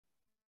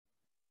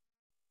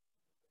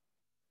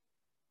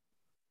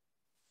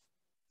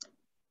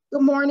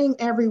Good morning,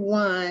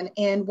 everyone,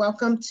 and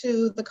welcome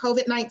to the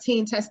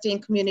COVID-19 Testing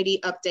Community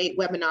Update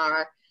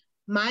webinar.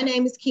 My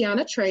name is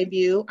Kiana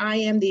Trabue. I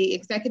am the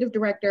Executive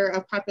Director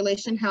of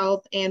Population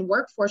Health and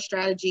Workforce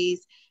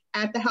Strategies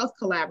at the Health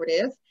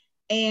Collaborative.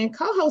 And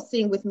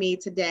co-hosting with me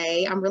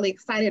today, I'm really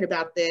excited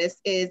about this,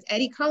 is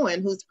Eddie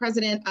Cohen, who's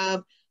President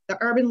of the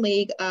Urban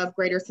League of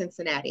Greater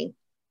Cincinnati.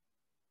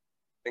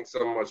 Thanks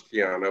so much,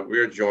 Kiana.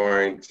 We're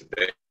joined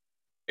today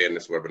in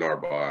this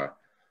webinar by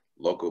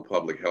local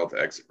public health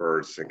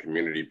experts and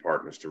community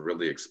partners to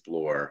really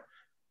explore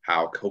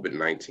how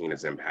COVID-19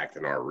 is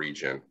impacting our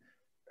region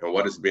and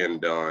what has been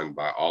done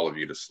by all of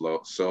you to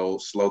slow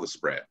the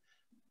spread.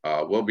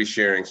 We'll be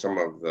sharing some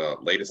of the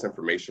latest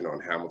information on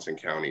Hamilton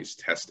County's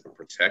Test and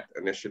Protect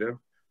initiative,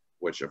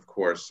 which of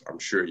course, I'm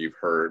sure you've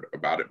heard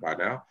about it by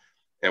now.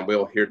 And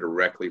we'll hear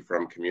directly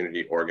from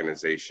community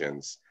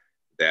organizations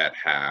that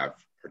have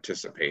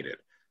participated.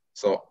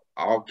 So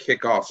I'll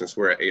kick off, since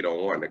we're at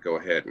 8:01, to go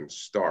ahead and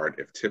start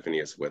if Tiffany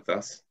is with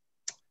us.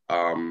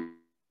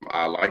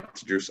 I'd like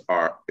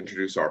to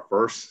introduce our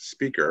first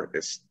speaker.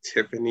 Is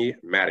Tiffany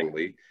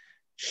Mattingly.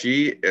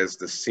 She is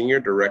the Senior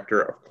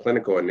Director of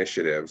Clinical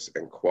Initiatives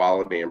and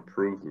Quality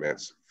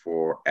Improvements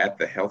at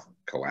the Health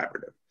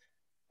Collaborative.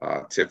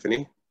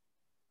 Tiffany.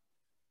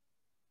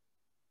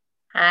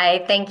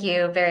 Hi, thank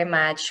you very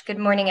much. Good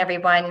morning,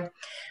 everyone.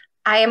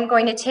 I am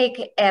going to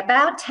take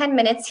about 10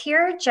 minutes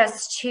here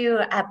just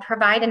to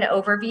provide an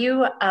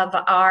overview of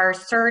our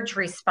surge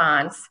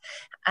response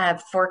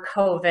for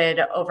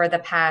COVID over the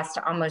past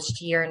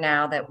almost year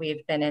now that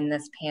we've been in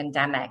this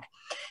pandemic.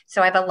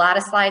 So I have a lot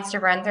of slides to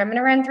run through. I'm going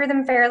to run through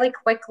them fairly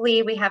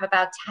quickly. We have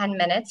about 10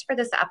 minutes for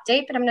this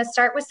update, but I'm going to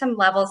start with some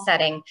level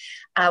setting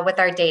with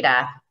our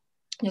data,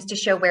 just to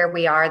show where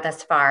we are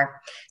thus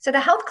far. So the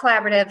Health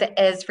Collaborative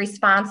is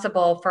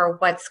responsible for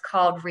what's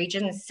called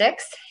Region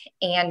 6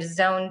 and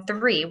Zone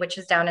 3, which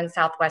is down in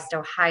Southwest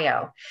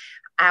Ohio.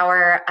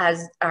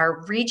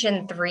 Our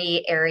Region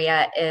 3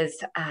 area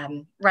is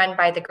run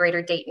by the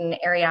Greater Dayton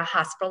Area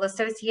Hospital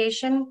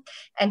Association,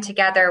 and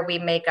together we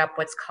make up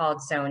what's called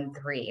Zone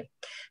 3.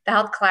 The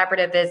Health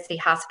Collaborative is the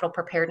hospital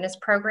preparedness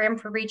program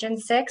for Region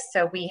 6,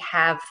 so we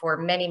have for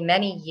many,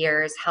 many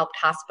years helped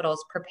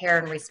hospitals prepare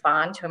and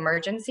respond to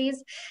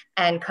emergencies,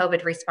 and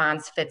COVID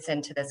response fits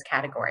into this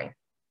category.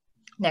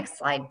 Next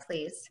slide,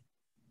 please.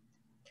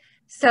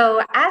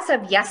 So as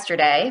of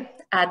yesterday,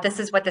 this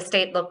is what the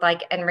state looked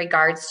like in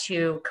regards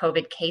to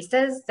COVID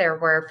cases. There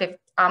were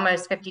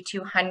almost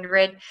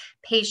 5,200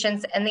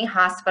 patients in the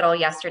hospital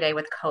yesterday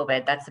with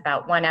COVID. That's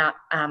about one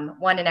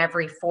in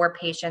every 4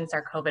 patients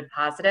are COVID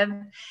positive,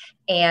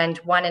 and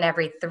 1 in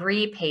every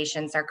 3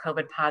 patients are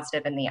COVID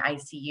positive in the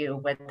ICU,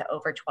 with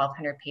over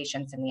 1,200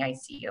 patients in the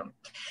ICU.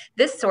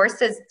 This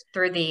source is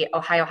through the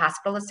Ohio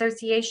Hospital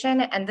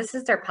Association, and this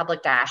is their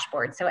public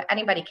dashboard. So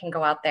anybody can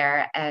go out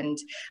there and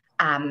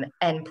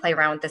play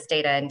around with this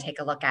data and take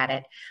a look at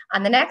it.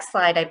 On the next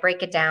slide, I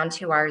break it down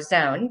to our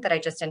zone that I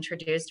just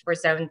introduced. We're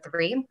Zone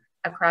 3.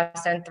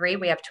 Across Zone 3,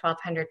 we have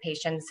 1,200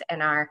 patients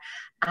in our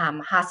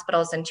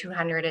hospitals and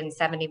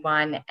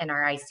 271 in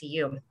our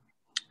ICU.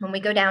 When we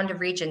go down to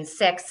Region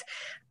 6,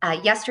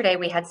 yesterday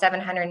we had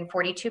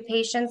 742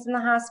 patients in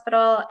the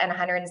hospital and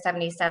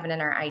 177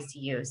 in our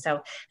ICU.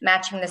 So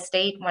matching the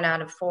state, 1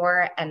 out of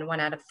 4 and 1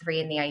 out of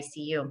 3 in the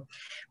ICU.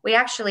 We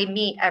actually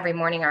meet every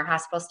morning, our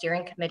hospital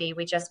steering committee.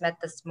 We just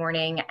met this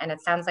morning, and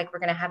it sounds like we're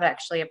gonna have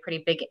actually a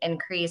pretty big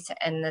increase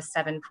in the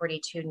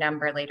 742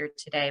 number later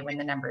today when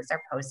the numbers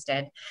are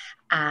posted.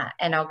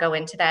 And I'll go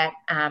into that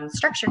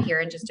structure here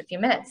in just a few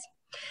minutes.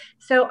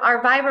 So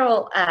our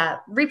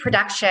viral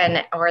reproduction,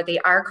 or the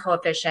R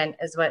coefficient,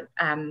 is what,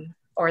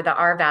 or the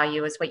R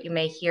value is what you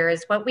may hear,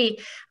 is what we,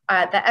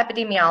 the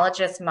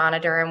epidemiologists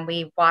monitor, and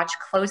we watch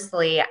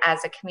closely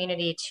as a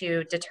community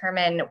to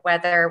determine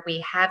whether we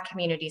have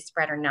community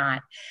spread or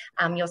not.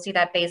 You'll see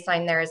that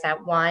baseline there is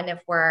at 1. If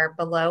we're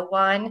below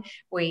 1,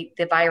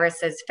 the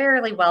virus is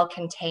fairly well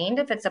contained.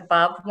 If it's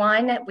above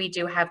 1, we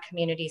do have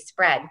community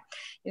spread.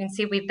 You can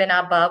see we've been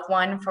above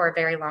 1 for a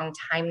very long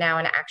time now,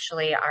 and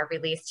actually our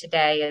release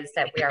today is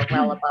that we are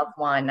well above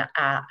 1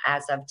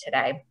 as of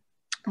today.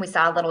 We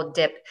saw a little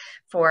dip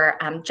for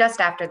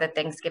just after the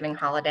Thanksgiving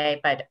holiday,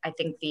 but I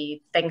think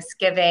the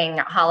Thanksgiving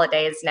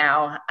holiday is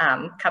now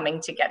coming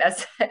to get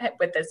us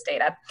with this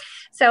data.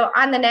 So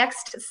on the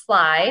next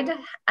slide,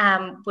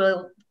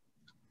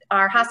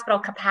 our hospital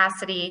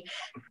capacity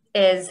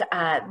is,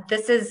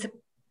 this is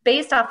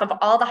based off of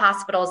all the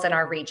hospitals in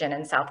our region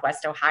in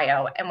Southwest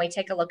Ohio. And we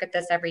take a look at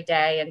this every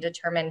day and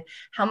determine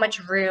how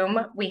much room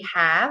we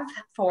have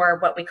for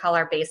what we call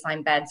our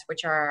baseline beds,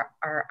 which are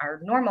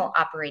our normal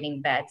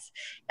operating beds.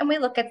 And we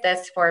look at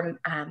this for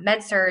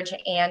med-surg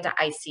and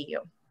ICU.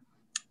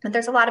 But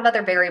there's a lot of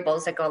other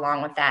variables that go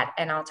along with that,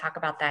 and I'll talk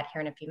about that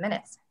here in a few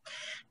minutes.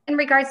 In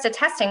regards to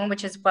testing,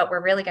 which is what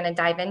we're really going to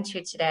dive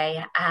into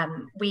today,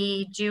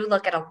 we do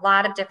look at a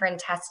lot of different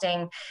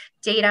testing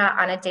data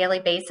on a daily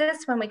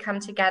basis when we come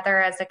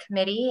together as a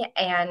committee.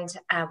 And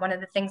one of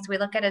the things we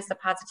look at is the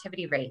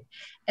positivity rate.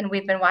 And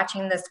we've been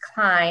watching this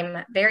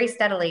climb very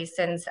steadily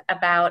since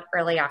about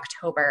early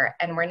October.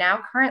 And we're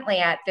now currently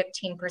at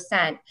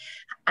 15%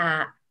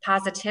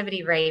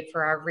 positivity rate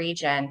for our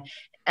region.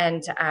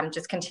 And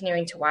just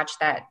continuing to watch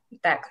that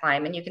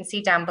climb. And you can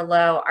see down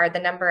below are the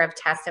number of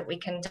tests that we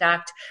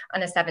conduct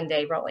on a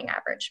 7-day rolling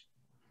average.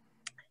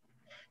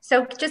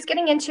 So just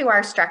getting into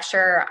our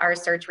structure, our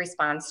surge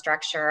response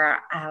structure,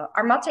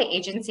 our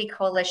multi-agency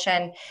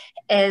coalition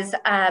is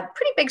a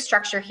pretty big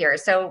structure here.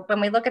 So when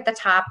we look at the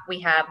top, we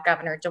have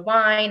Governor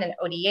DeWine and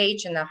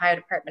ODH and the Ohio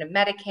Department of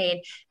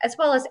Medicaid, as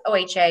well as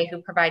OHA,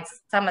 who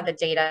provides some of the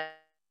data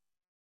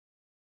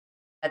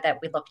that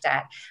we looked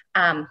at.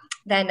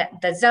 Then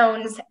the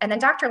zones, and then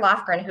Dr.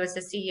 Lofgren, who is the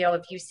CEO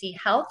of UC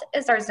Health,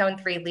 is our Zone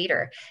 3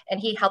 leader, and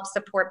he helps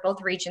support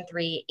both Region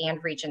 3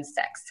 and Region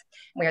 6.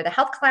 We are the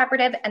Health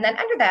Collaborative, and then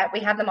under that, we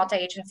have the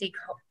Multi-Agency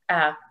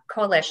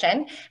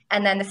Coalition,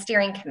 and then the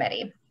Steering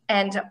Committee.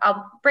 And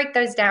I'll break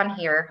those down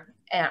here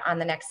on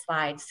the next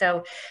slide.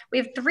 So we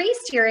have 3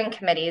 steering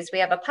committees. We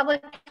have a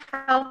public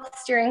health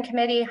steering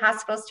committee,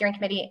 hospital steering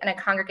committee, and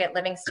a congregate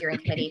living steering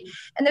committee.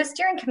 And those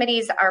steering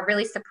committees are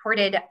really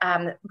supported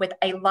with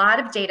a lot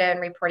of data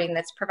and reporting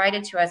that's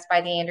provided to us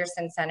by the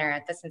Anderson Center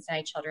at the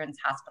Cincinnati Children's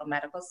Hospital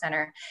Medical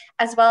Center,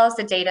 as well as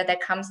the data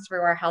that comes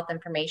through our health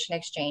information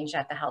exchange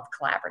at the Health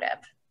Collaborative.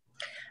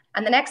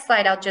 On the next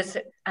slide, I'll just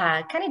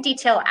kind of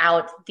detail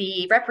out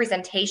the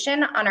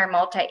representation on our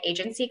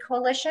multi-agency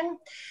coalition.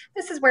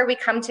 This is where we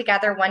come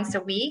together once a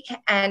week,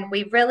 and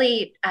we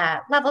really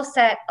level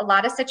set a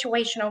lot of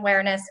situational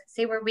awareness,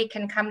 see where we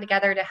can come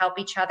together to help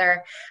each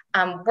other,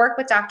 work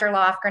with Dr.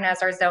 Lofgren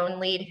as our zone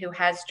lead, who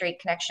has straight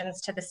connections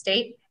to the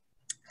state,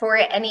 for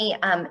any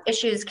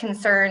issues,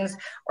 concerns,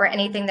 or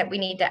anything that we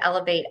need to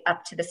elevate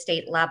up to the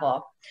state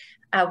level.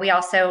 We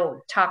also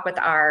talk with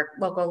our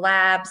local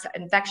labs,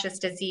 infectious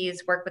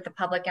disease, work with the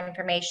public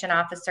information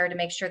officer to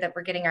make sure that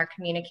we're getting our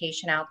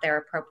communication out there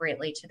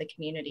appropriately to the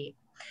community.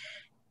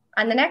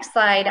 On the next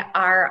slide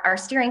are our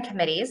steering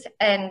committees,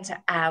 and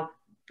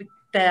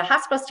the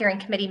hospital steering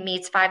committee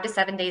meets 5 to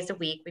 7 days a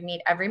week. We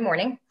meet every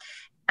morning.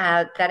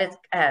 That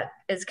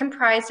is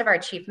comprised of our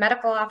chief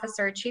medical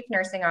officer, chief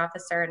nursing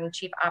officer, and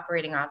chief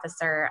operating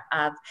officer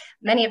of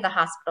many of the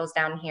hospitals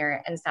down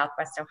here in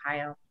Southwest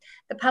Ohio.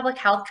 The public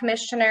health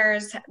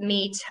commissioners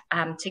meet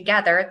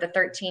together, the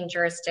 13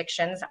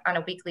 jurisdictions, on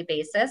a weekly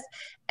basis,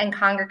 and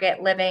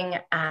congregate living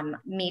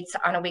meets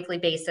on a weekly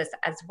basis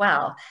as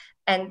well.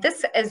 And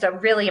this is a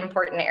really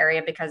important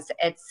area because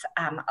it's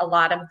a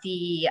lot of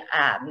the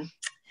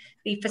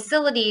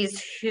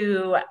facilities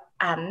who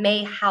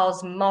may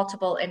house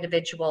multiple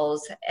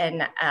individuals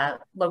in a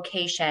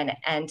location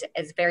and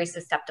is very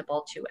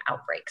susceptible to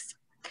outbreaks.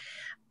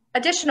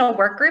 Additional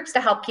work groups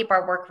to help keep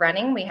our work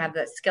running. We have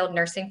the skilled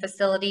nursing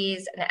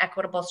facilities, an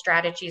equitable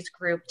strategies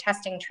group,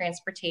 testing,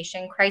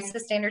 transportation,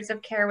 crisis standards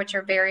of care, which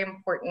are very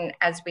important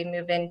as we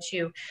move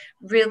into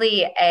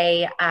really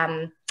a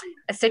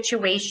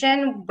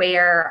situation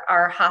where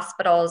our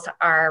hospitals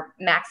are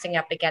maxing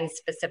up against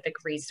specific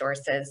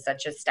resources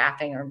such as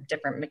staffing or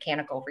different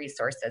mechanical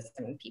resources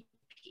and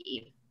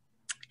PPE.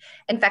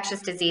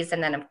 Infectious disease,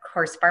 and then of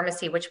course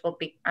pharmacy, which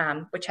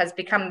has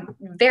become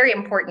very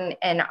important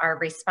in our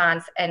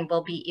response and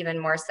will be even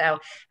more so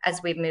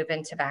as we move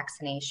into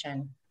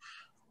vaccination.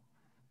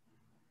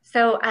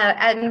 So,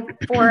 and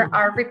for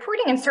our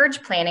reporting and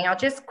surge planning, I'll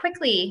just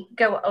quickly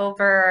go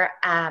over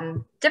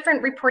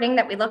different reporting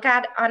that we look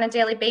at on a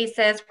daily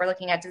basis. We're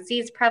looking at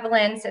disease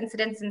prevalence,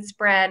 incidence and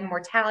spread,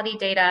 mortality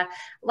data,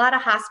 a lot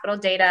of hospital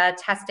data,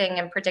 testing,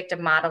 and predictive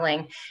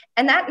modeling.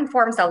 And that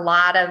informs a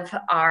lot of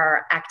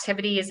our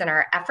activities and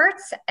our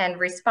efforts and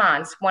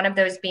response, one of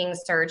those being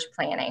surge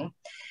planning.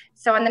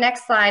 So on the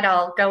next slide,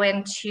 I'll go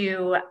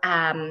into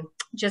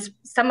just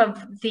some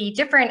of the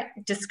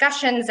different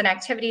discussions and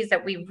activities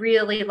that we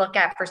really look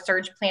at for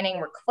surge planning.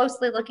 We're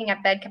closely looking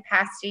at bed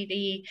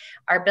capacity,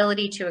 our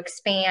ability to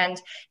expand,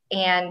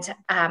 and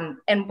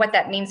what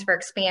that means for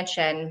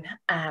expansion,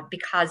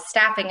 because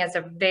staffing is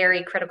a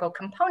very critical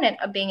component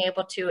of being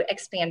able to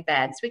expand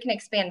beds. We can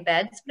expand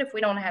beds, but if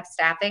we don't have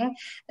staffing,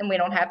 then we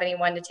don't have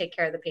anyone to take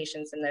care of the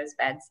patients in those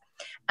beds.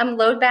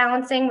 Load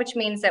balancing, which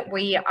means that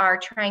we are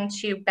trying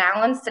to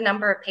balance the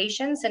number of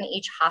patients in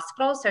each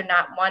hospital. So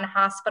not one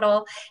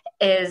hospital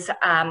is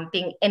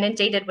being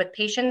inundated with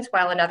patients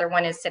while another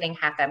one is sitting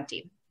half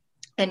empty,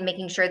 and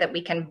making sure that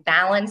we can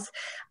balance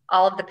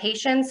all of the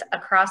patients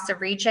across the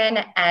region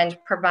and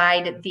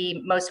provide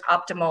the most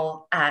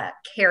optimal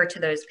care to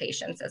those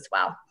patients as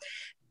well.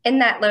 In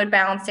that load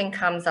balancing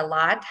comes a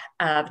lot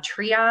of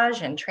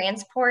triage and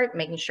transport,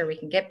 making sure we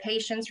can get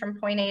patients from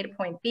point A to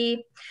point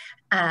B.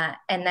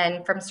 And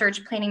then from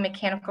surge planning,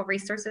 mechanical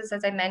resources,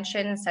 as I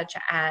mentioned, such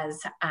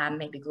as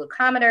maybe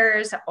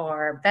glucometers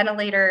or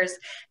ventilators,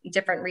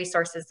 different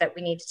resources that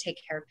we need to take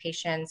care of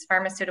patients,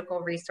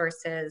 pharmaceutical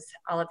resources,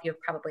 all of you have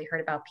probably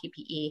heard about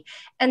PPE,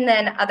 and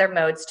then other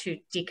modes to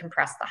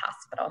decompress the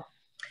hospital.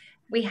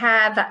 We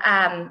have,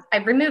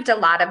 I've removed a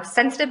lot of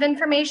sensitive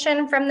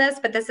information from this,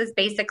 but this is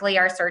basically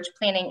our surge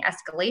planning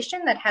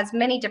escalation that has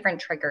many different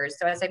triggers.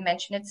 So as I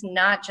mentioned, it's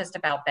not just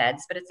about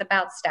beds, but it's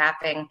about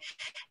staffing.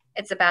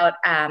 It's about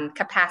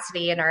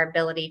capacity and our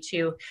ability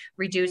to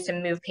reduce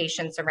and move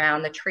patients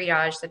around, the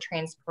triage, the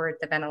transport,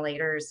 the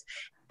ventilators.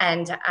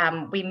 And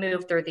we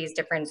move through these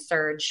different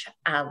surge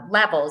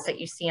levels that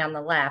you see on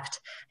the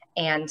left.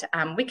 And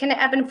we can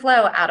ebb and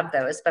flow out of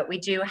those, but we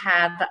do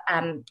have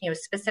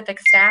specific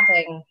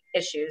staffing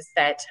issues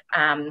that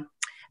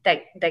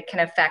that can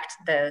affect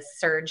the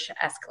surge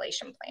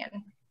escalation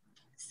plan.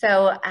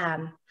 So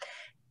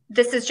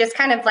this is just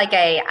kind of like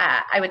a,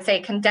 I would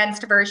say,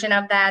 condensed version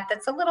of that.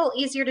 That's a little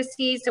easier to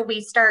see. So we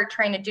start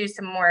trying to do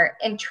some more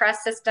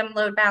intra-system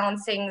load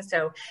balancing.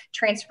 So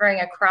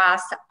transferring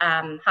across,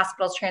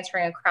 hospitals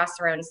transferring across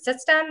their own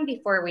system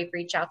before we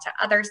reach out to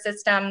other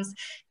systems.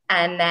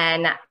 And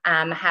then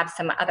have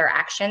some other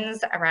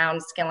actions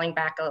around scaling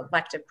back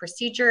elective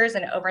procedures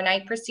and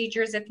overnight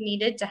procedures if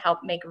needed to help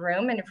make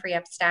room and free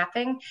up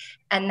staffing.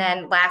 And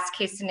then last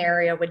case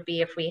scenario would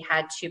be if we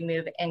had to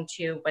move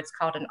into what's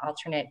called an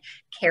alternate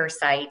care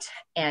site.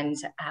 And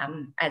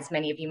as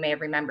many of you may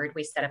have remembered,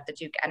 we set up the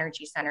Duke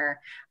Energy Center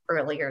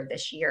earlier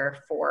this year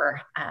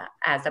for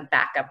as a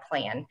backup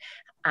plan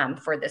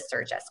for this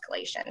surge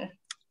escalation.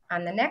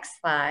 On the next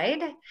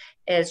slide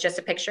is just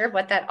a picture of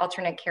what that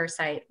alternate care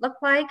site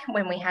looked like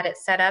when we had it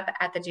set up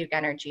at the Duke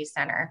Energy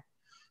Center.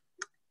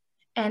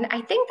 And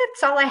I think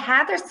that's all I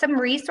have. There's some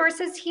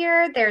resources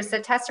here. There's the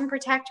Test and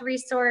Protect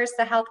resource,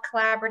 the Health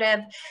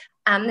Collaborative.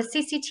 The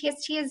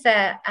CCTST is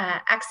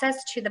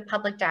access to the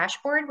public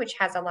dashboard, which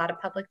has a lot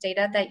of public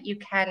data that you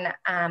can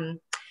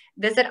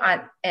visit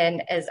on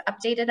and is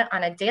updated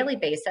on a daily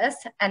basis.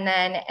 And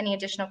then any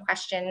additional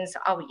questions,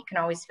 you can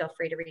always feel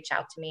free to reach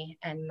out to me,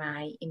 and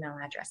my email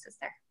address is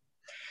there.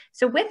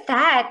 So with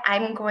that,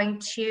 I'm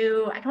going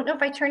to, I don't know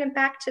if I turn it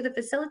back to the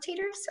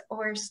facilitators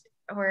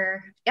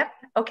or yep,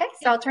 okay.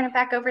 So I'll turn it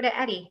back over to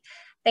Eddie.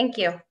 Thank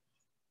you.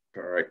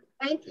 All right.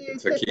 Thank you,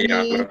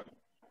 Tiffany.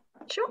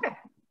 Sure.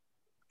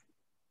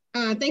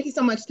 Thank you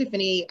so much,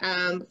 Tiffany.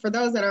 For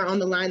those that are on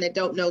the line that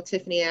don't know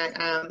Tiffany,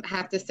 I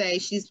have to say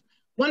she's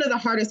one of the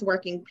hardest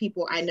working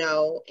people I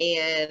know,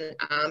 and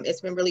it's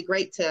been really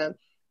great to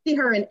see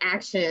her in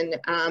action.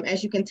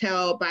 As you can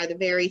tell by the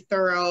very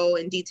thorough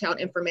and detailed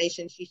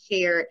information she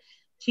shared,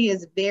 she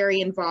is very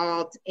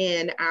involved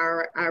in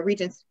our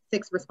Region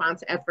 6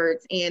 response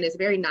efforts and is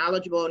very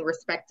knowledgeable and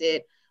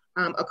respected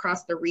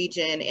across the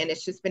region. And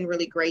it's just been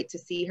really great to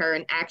see her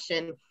in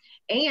action.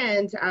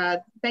 And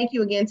thank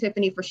you again,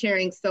 Tiffany, for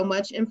sharing so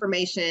much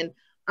information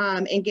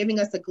and giving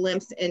us a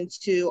glimpse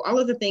into all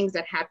of the things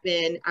that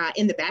happen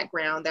in the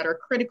background that are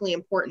critically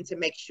important to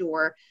make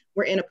sure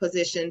we're in a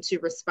position to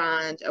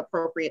respond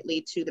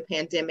appropriately to the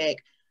pandemic.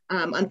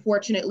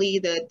 Unfortunately,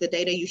 the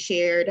data you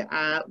shared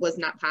was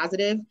not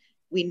positive.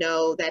 We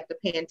know that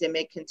the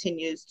pandemic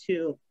continues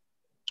to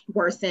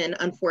worsen,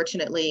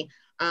 unfortunately.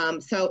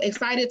 So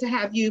excited to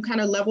have you kind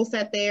of level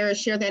set there,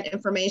 share that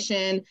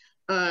information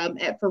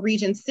for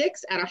Region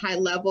 6 at a high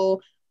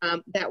level.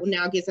 That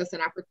now gives us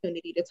an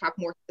opportunity to talk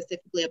more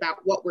specifically about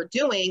what we're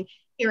doing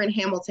here in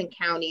Hamilton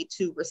County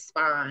to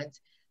respond.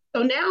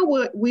 So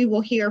now we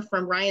will hear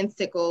from Ryan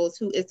Sickles,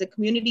 who is the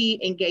Community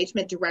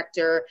Engagement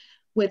Director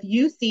with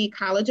UC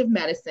College of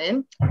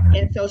Medicine.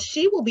 And so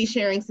she will be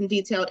sharing some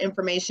detailed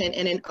information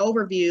and an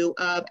overview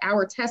of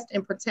our Test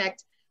and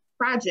Protect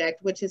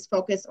project, which is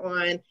focused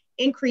on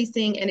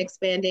increasing and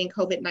expanding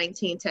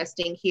COVID-19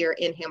 testing here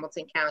in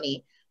Hamilton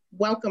County.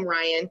 Welcome,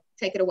 Ryan.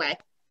 Take it away.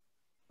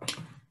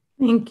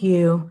 Thank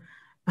you.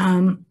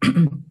 And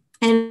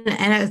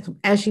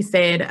as she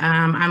said,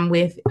 I'm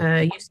with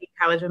UC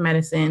College of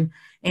Medicine,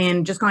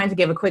 and just going to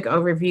give a quick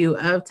overview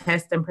of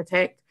Test and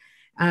Protect.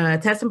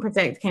 Test and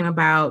Protect came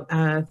about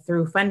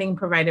through funding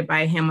provided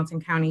by Hamilton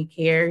County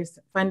CARES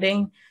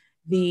funding.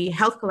 The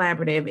Health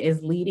Collaborative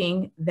is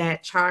leading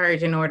that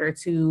charge in order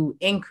to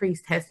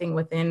increase testing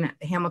within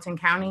Hamilton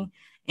County.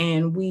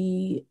 And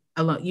we,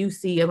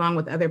 UC, along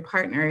with other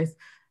partners,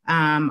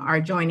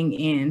 are joining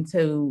in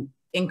to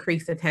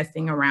increase the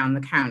testing around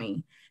the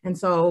county. And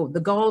so the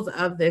goals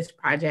of this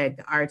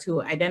project are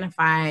to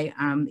identify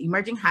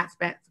emerging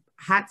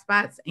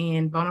hotspots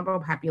and vulnerable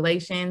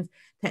populations,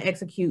 to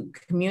execute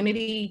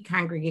community,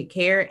 congregate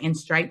care, and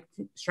strike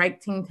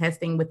team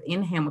testing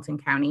within Hamilton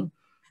County.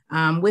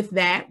 With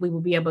that, we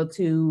will be able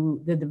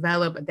to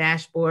develop a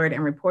dashboard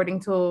and reporting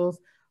tools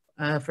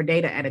for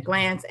data at a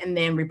glance, and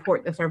then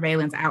report the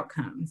surveillance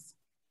outcomes.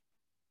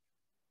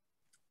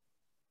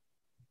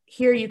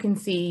 Here you can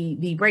see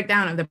the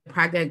breakdown of the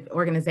project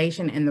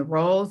organization and the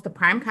roles. The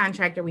prime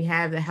contractor we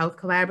have, the Health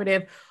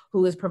Collaborative,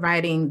 who is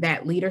providing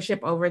that leadership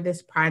over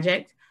this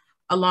project,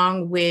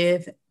 along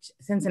with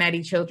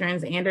Cincinnati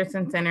Children's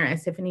Anderson Center,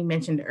 as Tiffany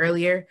mentioned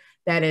earlier,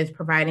 that is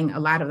providing a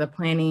lot of the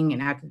planning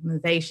and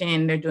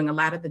optimization. They're doing a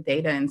lot of the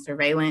data and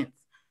surveillance.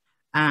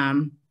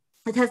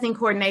 The testing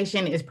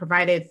coordination is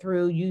provided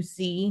through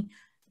UC,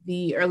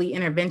 the early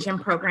intervention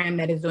program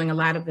that is doing a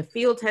lot of the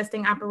field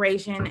testing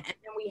operation. And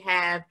then we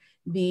have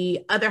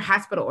the other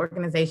hospital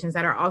organizations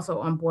that are also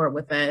on board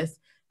with us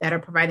that are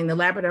providing the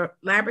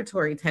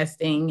laboratory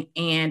testing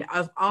and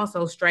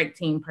also strike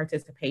team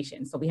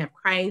participation. So we have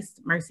Christ,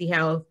 Mercy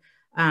Health,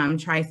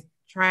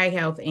 Tri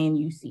Health, and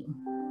UC.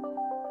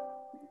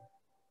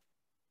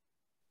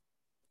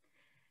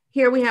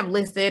 Here we have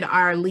listed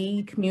our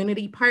lead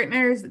community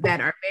partners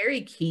that are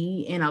very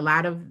key in a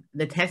lot of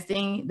the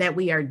testing that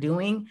we are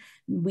doing.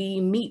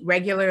 We meet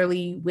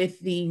regularly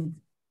with the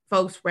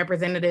folks,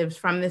 representatives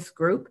from this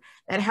group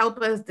that help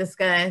us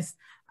discuss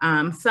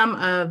some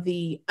of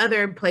the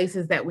other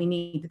places that we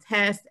need to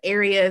test,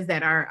 areas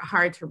that are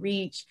hard to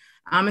reach.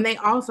 And they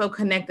also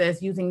connect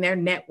us using their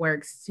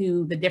networks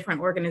to the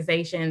different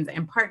organizations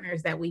and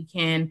partners that we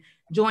can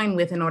join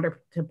with in order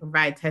to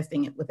provide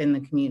testing within the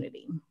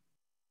community.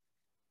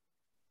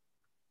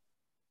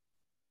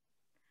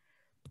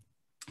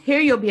 Here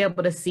you'll be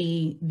able to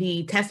see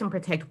the Test and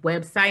Protect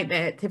website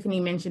that Tiffany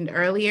mentioned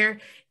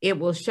earlier. It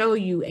will show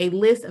you a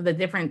list of the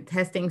different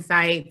testing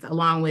sites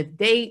along with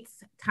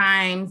dates,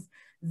 times,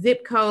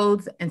 zip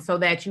codes, and so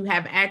that you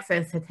have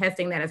access to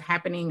testing that is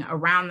happening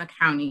around the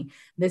county.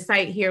 This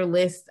site here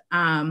lists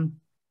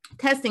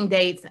testing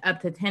dates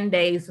up to 10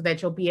 days so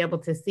that you'll be able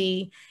to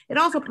see. It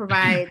also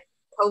provides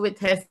COVID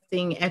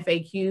testing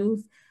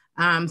FAQs.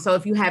 So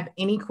if you have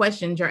any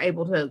questions, you're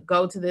able to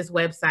go to this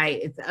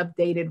website. It's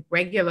updated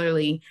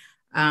regularly,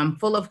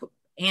 full of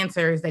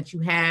answers that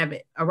you have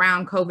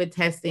around COVID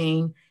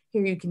testing.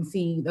 Here you can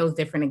see those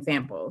different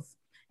examples.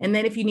 And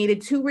then if you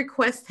needed to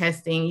request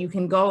testing, you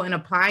can go and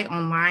apply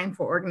online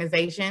for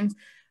organizations.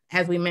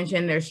 As we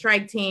mentioned, there's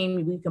Strike Team.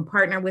 You can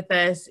partner with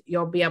us.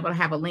 You'll be able to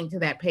have a link to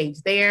that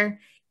page there.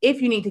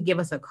 If you need to give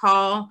us a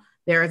call,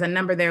 there is a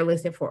number there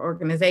listed for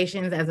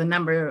organizations as a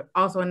number,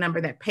 also a number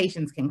that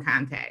patients can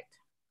contact.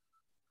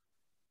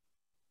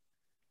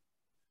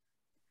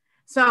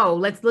 So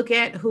let's look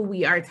at who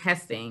we are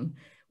testing.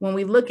 When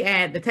we look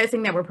at the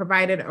testing that we're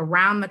provided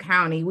around the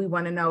county, we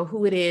want to know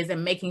who it is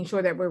and making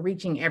sure that we're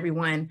reaching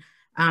everyone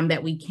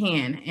that we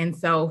can. And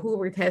so who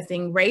we're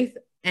testing, race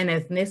and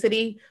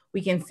ethnicity,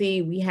 we can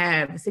see we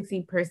have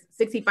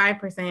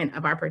 65%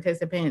 of our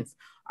participants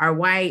are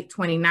white,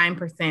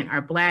 29%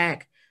 are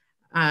Black,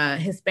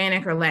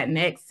 Hispanic or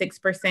Latinx,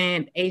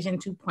 6%, Asian,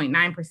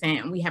 2.9%,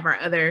 and we have our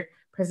other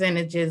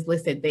percentages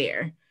listed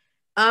there.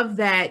 Of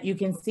that, you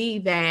can see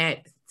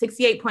that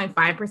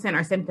 68.5%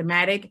 are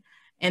symptomatic,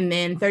 and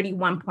then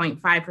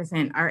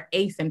 31.5% are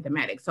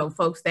asymptomatic. So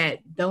folks that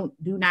do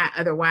not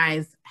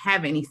otherwise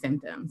have any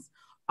symptoms.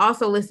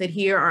 Also listed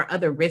here are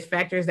other risk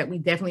factors that we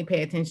definitely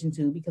pay attention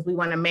to because we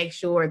want to make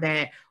sure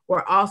that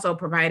we're also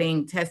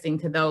providing testing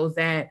to those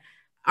that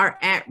are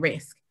at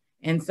risk.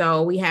 And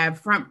so we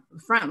have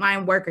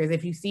frontline workers.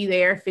 If you see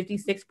there,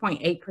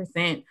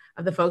 56.8%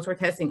 of the folks we're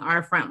testing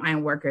are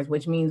frontline workers,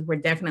 which means we're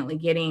definitely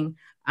getting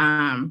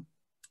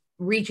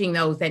reaching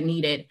those that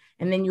need it.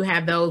 And then you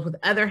have those with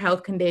other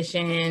health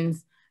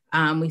conditions.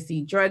 We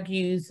see drug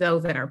use,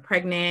 those that are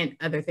pregnant,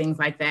 other things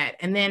like that.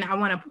 And then I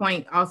want to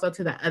point also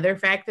to the other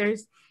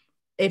factors.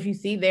 If you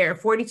see there,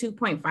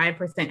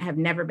 42.5% have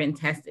never been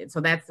tested. So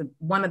that's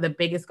one of the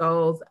biggest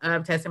goals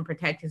of Test and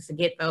Protect is to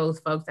get those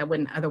folks that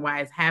wouldn't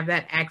otherwise have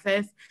that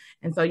access.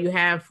 And so you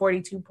have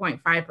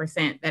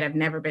 42.5% that have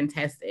never been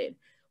tested.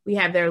 We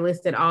have there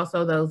listed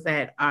also those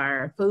that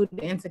are food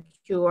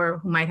insecure,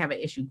 who might have an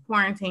issue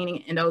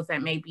quarantining, and those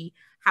that may be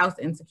house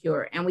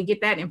insecure. And we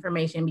get that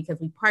information because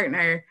we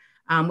partner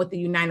with the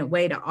United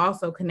Way to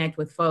also connect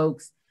with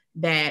folks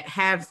that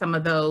have some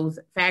of those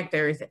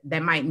factors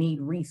that might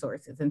need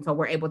resources. And so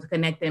we're able to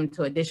connect them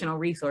to additional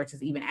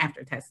resources even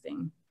after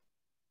testing.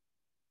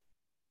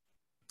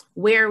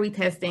 Where are we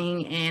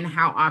testing and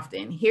how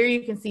often? Here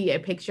you can see a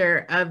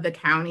picture of the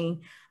county.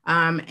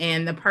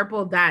 And the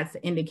purple dots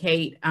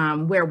indicate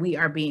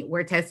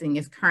where testing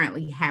is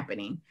currently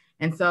happening.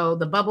 And so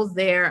the bubbles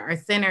there are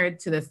centered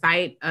to the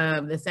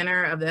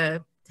center of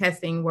the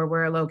testing where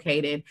we're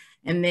located.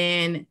 And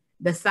then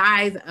the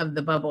size of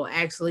the bubble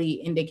actually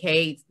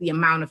indicates the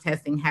amount of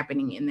testing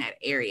happening in that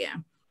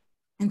area.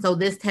 And so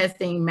this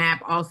testing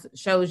map also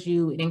shows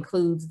you, it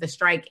includes the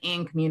strike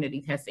and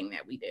community testing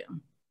that we do.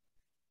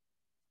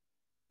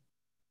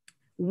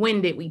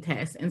 When did we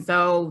test? And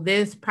so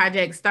this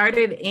project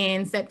started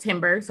in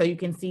September. So you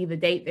can see the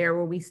date there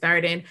where we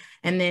started.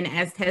 And then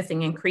as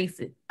testing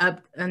increased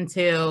up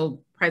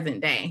until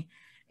present day.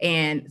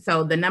 And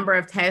so the number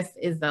of tests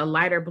is the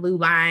lighter blue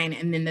line.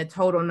 And then the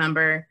total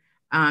number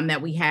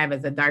that we have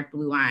is a dark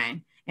blue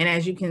line. And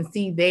as you can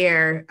see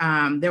there,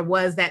 there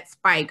was that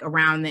spike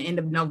around the end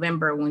of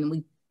November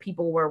when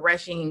people were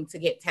rushing to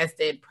get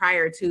tested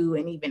prior to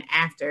and even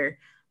after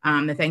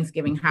the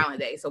Thanksgiving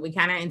holiday. So we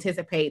kind of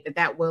anticipate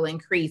that will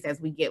increase as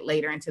we get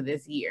later into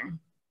this year.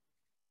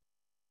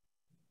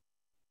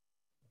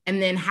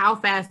 and then how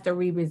fast are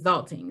we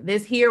resulting?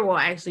 This here will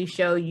actually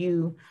show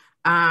you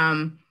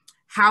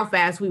how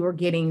fast we were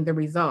getting the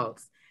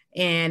results.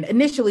 And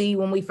initially,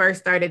 when we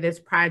first started this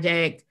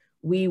project,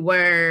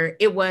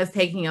 it was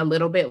taking a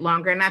little bit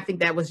longer. And I think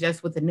that was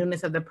just with the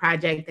newness of the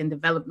project and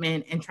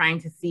development and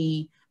trying to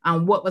see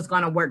what was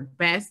going to work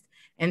best.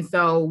 And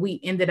so we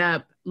ended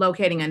up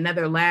locating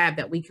another lab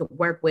that we could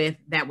work with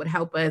that would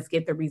help us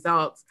get the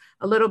results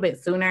a little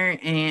bit sooner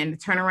and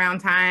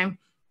turnaround time.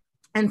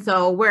 And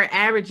so we're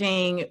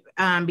averaging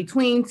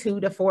between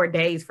 2 to 4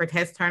 days for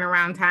test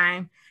turnaround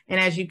time. And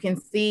as you can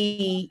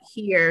see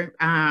here,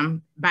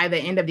 by the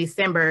end of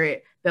December,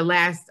 the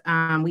last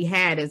we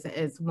had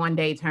is 1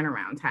 day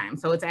turnaround time.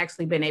 So it's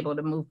actually been able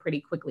to move pretty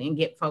quickly and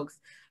get folks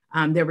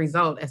their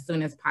result as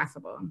soon as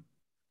possible.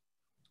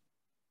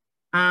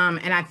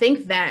 And I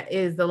think that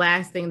is the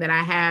last thing that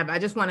I have. I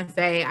just want to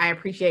say I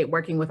appreciate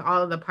working with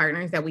all of the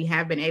partners that we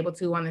have been able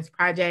to on this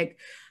project.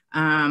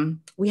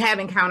 We have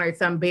encountered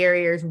some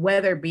barriers,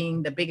 weather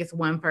being the biggest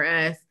one for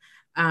us,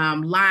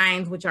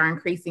 lines which are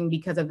increasing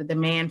because of the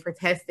demand for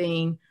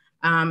testing,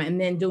 and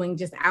then doing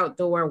just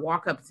outdoor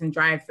walk-ups and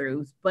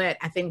drive-throughs. But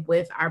I think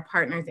with our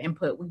partners'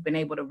 input, we've been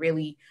able to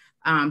really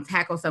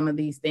tackle some of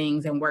these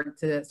things and work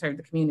to serve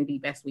the community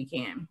best we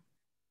can.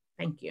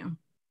 Thank you.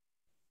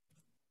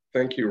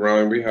 Thank you,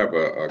 Ryan. We have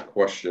a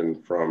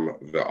question from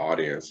the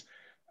audience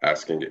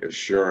asking, is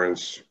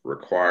insurance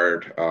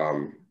required,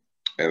 and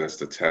is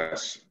the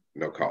test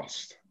no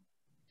cost?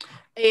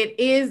 It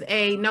is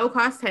a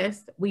no-cost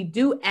test. We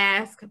do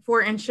ask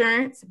for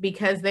insurance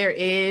because there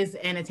is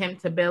an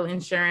attempt to bill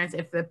insurance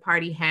if the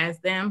party has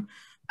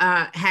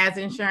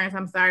insurance,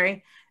 I'm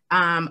sorry.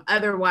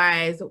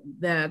 Otherwise,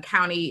 the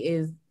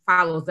county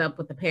follows up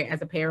with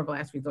as a payer of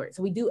last resort.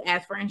 So we do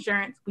ask for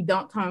insurance. We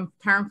don't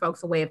turn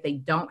folks away if they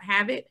don't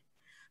have it.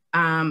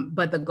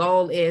 But the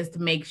goal is to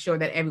make sure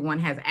that everyone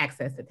has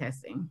access to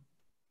testing.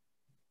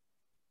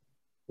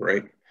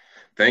 Great.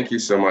 Thank you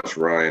so much,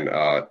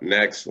 Ryan.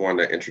 Next, I want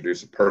to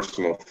introduce a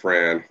personal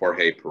friend,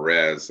 Jorge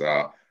Perez.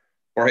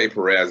 Jorge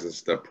Perez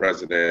is the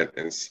president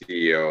and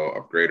CEO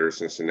of Greater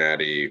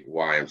Cincinnati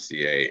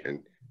YMCA,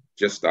 and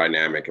just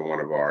dynamic and one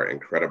of our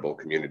incredible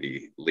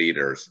community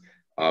leaders.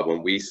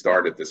 When we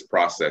started this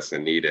process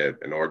and needed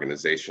an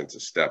organization to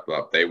step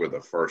up, they were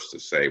the first to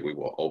say, we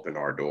will open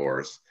our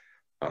doors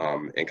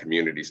in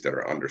communities that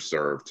are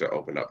underserved to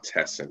open up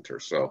test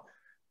centers. So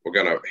we're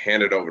going to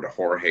hand it over to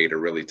Jorge to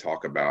really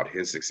talk about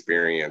his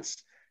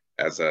experience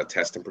as a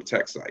test and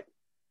protect site.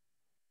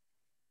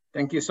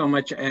 Thank you so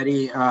much,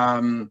 Eddie.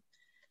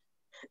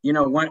 You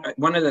know,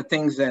 one of the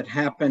things that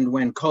happened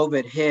when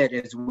COVID hit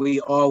is we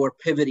all were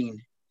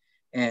pivoting.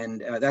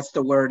 And that's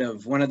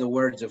one of the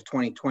words of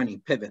 2020,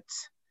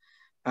 pivots.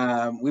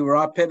 We were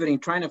all pivoting,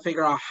 trying to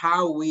figure out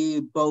how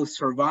we both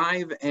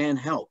survive and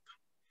help.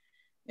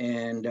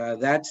 And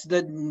that's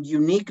the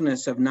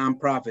uniqueness of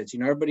nonprofits. You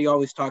know, everybody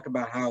always talk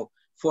about how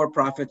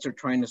for-profits are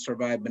trying to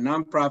survive, but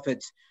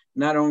nonprofits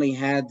not only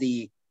had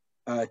the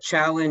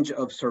challenge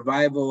of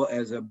survival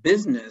as a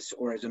business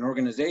or as an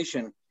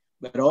organization,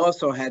 but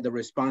also had the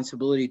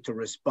responsibility to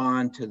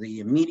respond to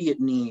the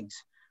immediate needs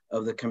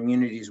of the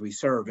communities we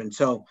serve. And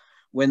so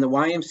when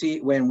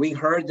we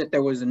heard that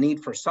there was a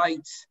need for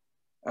sites,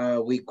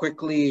 we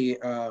quickly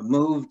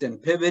moved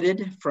and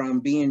pivoted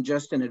from being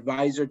just an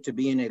advisor to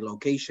being a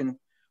location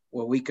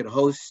where we could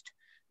host.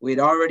 We'd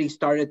already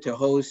started to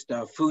host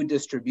food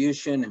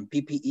distribution and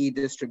PPE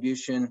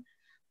distribution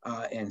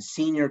and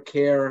senior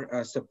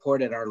care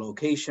support at our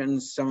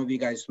locations. Some of you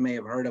guys may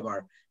have heard of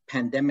our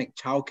pandemic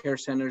childcare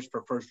centers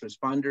for first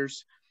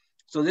responders.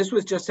 So this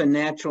was just a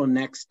natural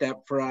next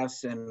step for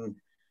us, and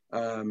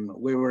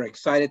we were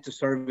excited to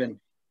serve. And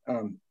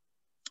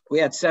we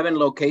had 7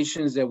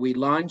 locations that we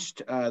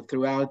launched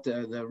throughout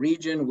the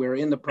region. We're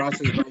in the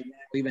process right now,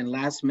 even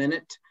last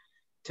minute,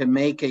 to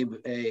make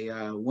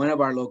one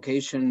of our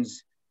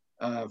locations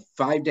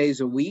 5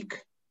 days a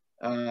week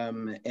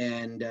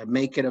and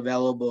make it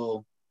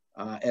available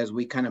as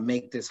we kind of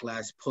make this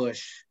last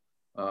push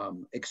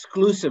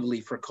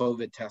exclusively for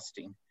COVID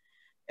testing.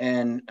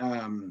 And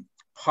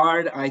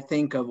part, I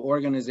think, of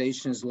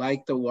organizations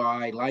like the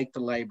Y, like the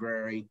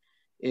library,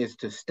 is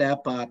to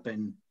step up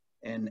and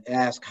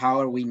ask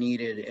how are we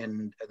needed.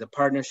 And the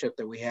partnership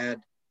that we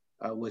had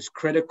was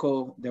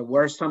critical. There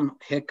were some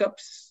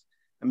hiccups.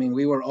 I mean,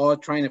 we were all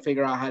trying to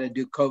figure out how to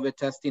do COVID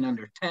testing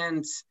under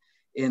tents,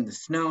 in the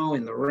snow,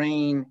 in the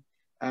rain.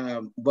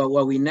 But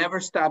what we never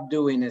stopped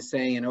doing is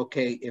saying,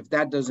 okay, if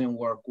that doesn't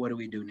work, what do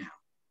we do now?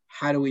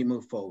 How do we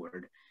move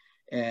forward?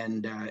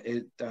 And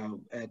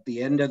at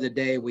the end of the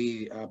day,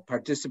 we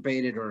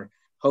participated or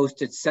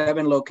hosted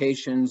 7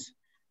 locations.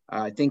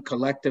 I think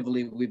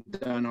collectively, we've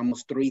done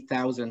almost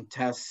 3,000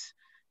 tests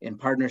in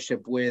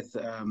partnership with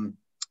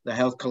the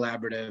Health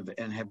Collaborative,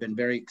 and have been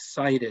very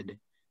excited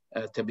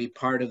to be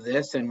part of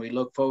this. And we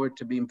look forward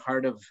to being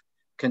part of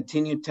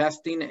continued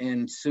testing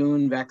and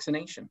soon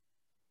vaccination.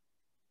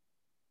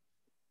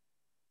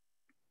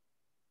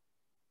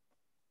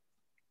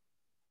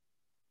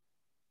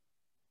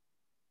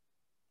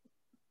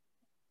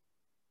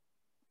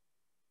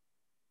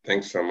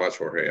 Thanks so much,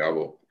 Jorge. I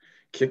will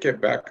kick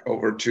it back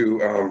over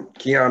to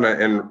Kiana.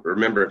 And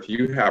remember, if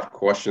you have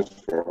questions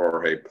for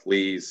Jorge,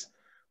 please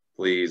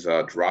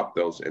drop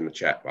those in the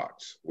chat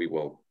box. We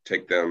will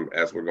take them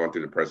as we're going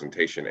through the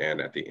presentation and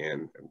at the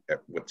end,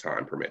 with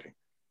time permitting.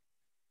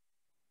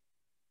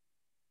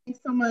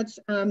 Thanks so much,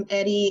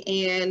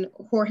 Eddie and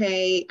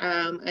Jorge.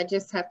 I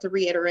just have to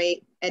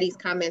reiterate Eddie's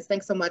comments.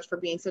 Thanks so much for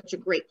being such a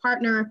great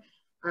partner.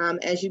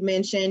 As you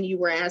mentioned, you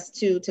were asked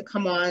to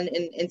come on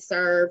and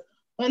serve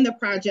on the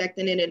project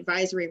in an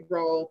advisory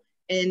role,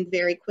 and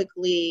very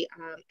quickly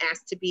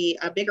asked to be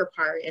a bigger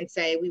part and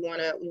say, we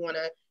wanna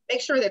make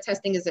sure that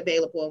testing is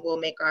available, and we'll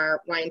make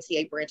our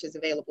YMCA branches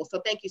available.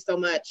 So thank you so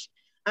much.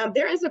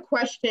 There is a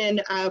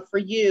question for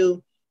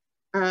you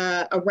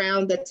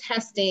around the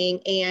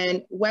testing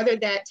and whether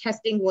that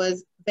testing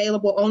was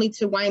available only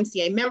to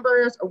YMCA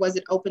members or was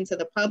it open to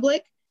the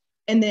public?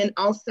 And then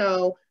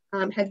also,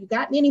 have you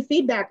gotten any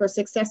feedback or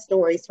success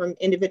stories from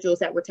individuals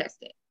that were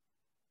tested?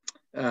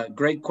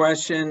 Great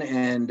question.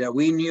 And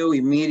we knew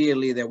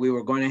immediately that we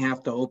were going to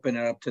have to open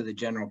it up to the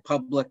general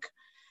public.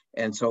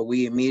 And so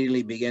we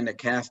immediately began to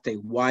cast a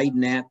wide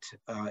net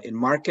in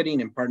marketing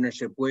in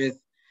partnership with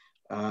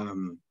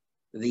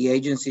the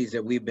agencies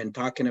that we've been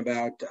talking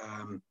about.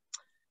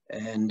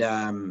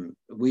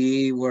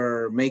 We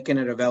were making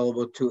it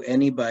available to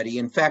anybody.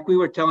 In fact, we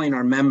were telling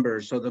our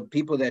members, so the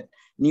people that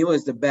knew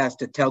us the best,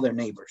 to tell their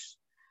neighbors,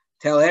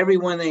 tell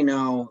everyone they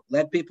know,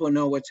 let people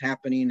know what's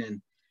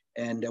happening.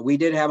 And we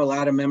did have a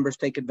lot of members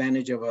take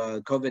advantage of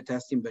COVID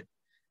testing, but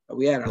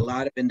we had a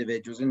lot of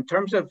individuals. In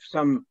terms of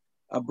some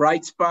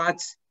bright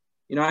spots,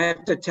 you know, I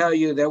have to tell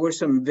you, there were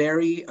some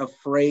very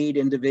afraid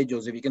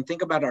individuals. If you can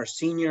think about our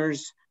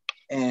seniors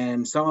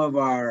and some of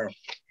our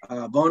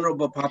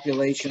vulnerable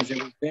populations, they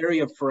were very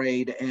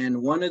afraid.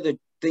 And one of the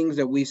things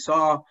that we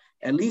saw,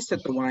 at least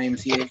at the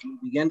YMCA,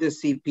 we began to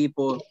see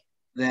people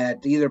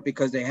that either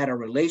because they had a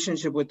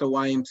relationship with the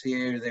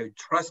YMCA or they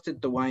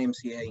trusted the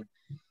YMCA,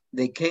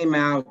 they came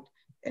out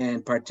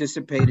and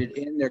participated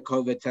in their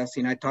COVID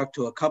testing. I talked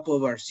to a couple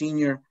of our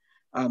senior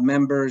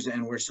members,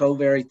 and we're so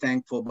very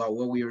thankful about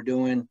what we were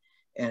doing.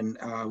 And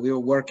we were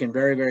working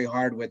very, very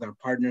hard with our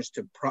partners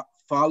to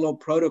follow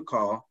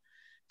protocol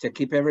to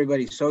keep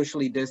everybody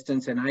socially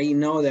distanced. And I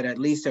know that at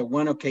least at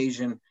one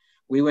occasion,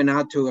 we went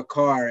out to a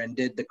car and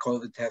did the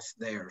COVID test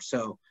there.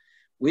 So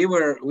we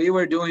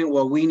were doing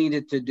what we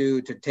needed to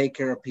do to take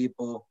care of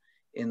people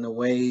in the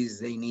ways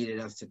they needed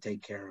us to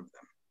take care of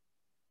them.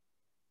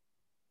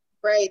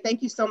 Great,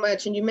 thank you so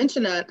much. And you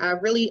mentioned a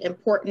really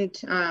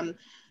important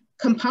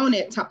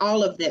component to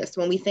all of this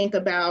when we think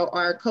about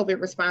our COVID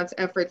response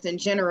efforts in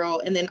general,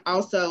 and then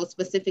also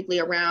specifically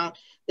around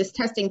this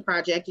testing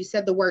project. You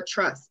said the word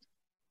trust,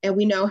 and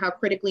we know how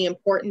critically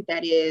important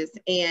that is.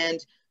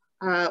 And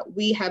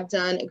we have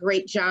done a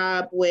great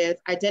job with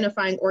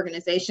identifying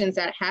organizations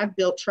that have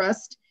built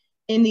trust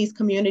in these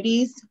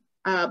communities,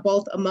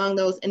 both among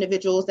those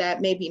individuals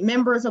that may be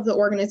members of the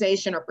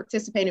organization or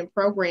participate in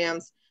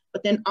programs,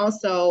 but then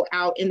also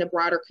out in the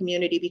broader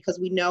community, because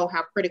we know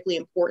how critically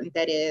important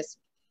that is.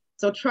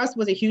 So trust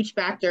was a huge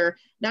factor,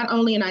 not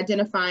only in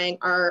identifying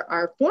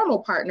our formal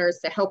partners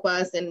to help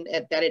us and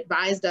that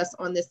advised us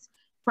on this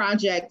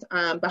project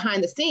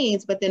behind the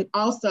scenes, but then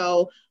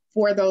also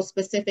for those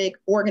specific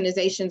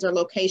organizations or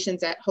locations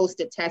that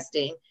hosted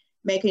testing,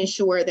 making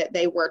sure that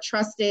they were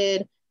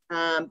trusted,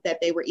 that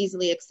they were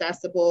easily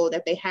accessible,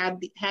 that they had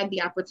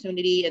the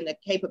opportunity and the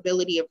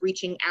capability of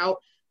reaching out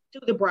to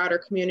the broader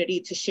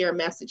community to share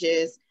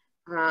messages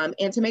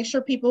and to make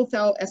sure people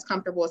felt as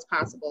comfortable as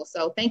possible.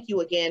 So thank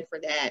you again for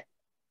that.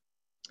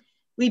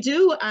 We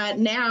do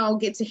now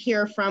get to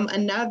hear from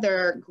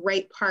another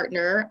great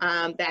partner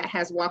that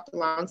has walked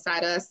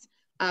alongside us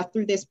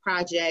through this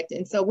project.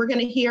 And so we're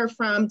going to hear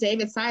from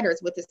David Siders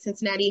with the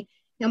Cincinnati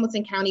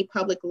Hamilton County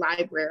Public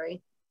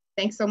Library.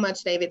 Thanks so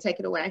much, David. Take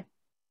it away.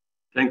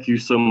 Thank you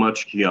so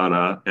much,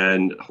 Kiana.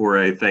 And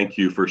Jorge, thank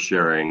you for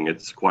sharing.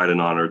 It's quite an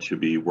honor to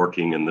be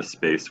working in this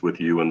space with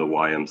you and the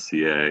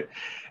YMCA.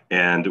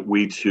 And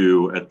we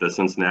too, at the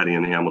Cincinnati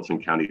and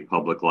Hamilton County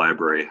Public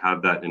Library,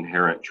 have that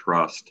inherent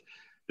trust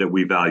that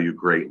we value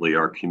greatly.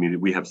 Our community,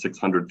 we have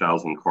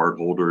 600,000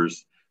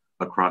 cardholders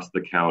across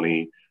the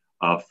county,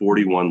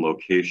 41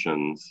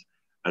 locations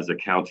as a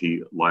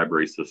county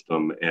library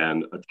system.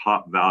 And a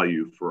top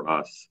value for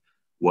us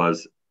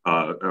was,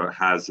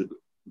 has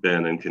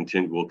been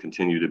and will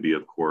continue to be,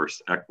 of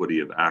course, equity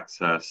of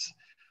access,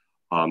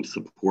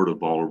 support of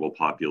vulnerable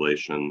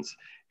populations,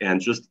 and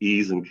just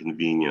ease and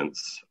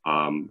convenience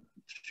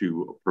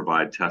to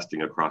provide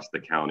testing across the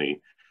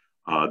county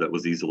that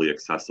was easily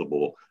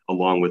accessible,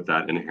 along with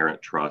that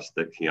inherent trust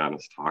that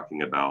Kiana's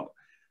talking about.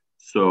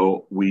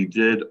 So we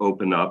did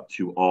open up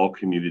to all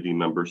community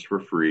members for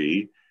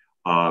free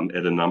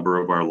at a number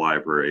of our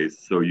libraries.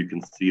 So you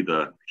can see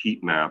the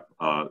heat map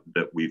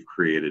that we've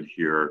created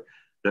here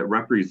that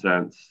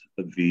represents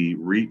the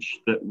reach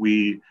that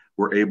we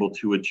were able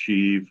to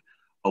achieve.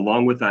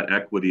 Along with that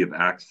equity of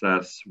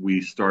access, we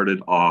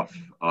started off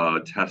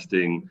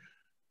testing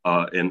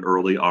in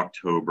early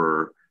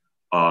October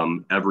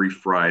every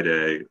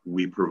Friday,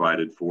 we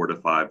provided 4 to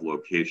 5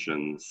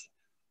 locations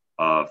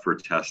for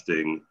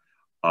testing,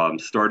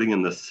 starting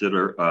in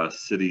the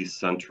city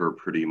center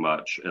pretty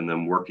much, and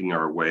then working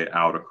our way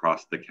out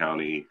across the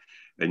county.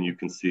 And you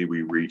can see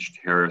we reached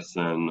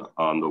Harrison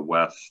on the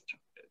west,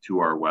 to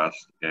our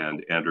west,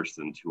 and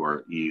Anderson to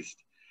our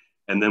east.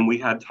 And then we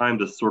had time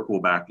to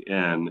circle back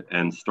in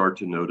and start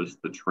to notice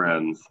the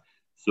trends.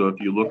 So if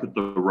you look at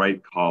the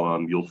right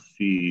column, you'll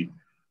see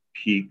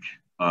peak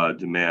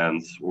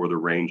demands, or the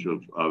range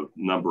of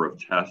number of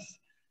tests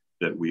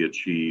that we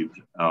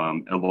achieved.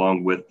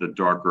 Along with the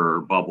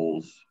darker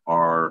bubbles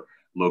are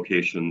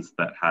locations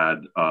that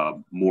had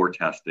more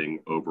testing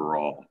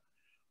overall.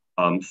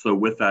 So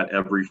with that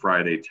every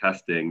Friday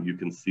testing, you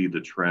can see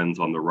the trends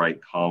on the right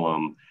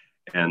column,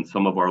 and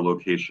some of our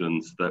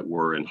locations that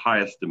were in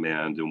highest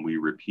demand, and we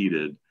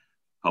repeated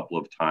a couple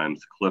of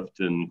times: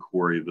 Clifton,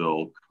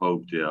 Coreyville,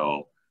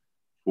 Covedale,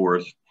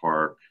 Forest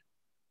Park.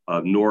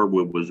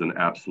 Norwood was an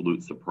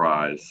absolute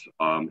surprise,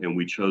 and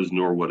we chose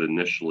Norwood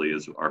initially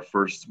as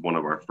one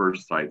of our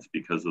first sites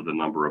because of the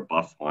number of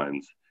bus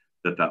lines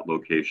that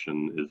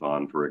location is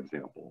on, for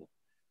example.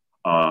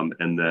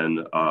 And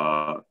then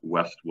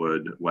West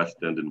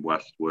End and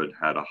Westwood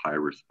had a high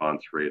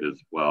response rate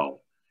as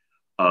well.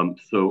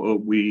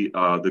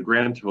 The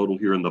grand total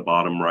here in the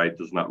bottom right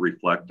does not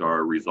reflect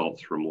our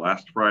results from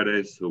last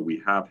Friday. So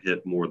we have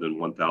hit more than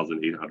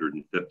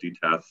 1,850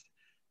 tests,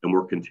 and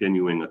we're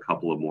continuing a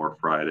couple of more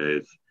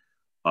Fridays.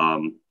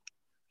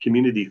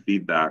 Community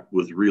feedback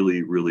was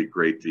really, really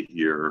great to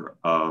hear.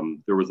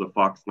 There was a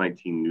Fox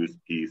 19 News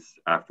piece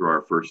after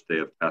our first day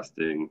of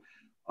testing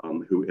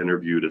who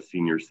interviewed a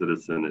senior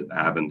citizen at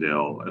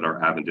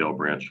our Avondale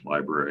branch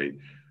library,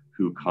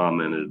 who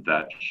commented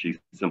that she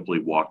simply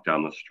walked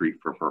down the street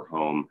from her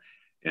home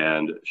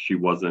and she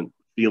wasn't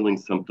feeling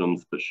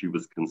symptoms, but she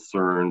was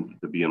concerned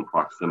to be in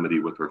proximity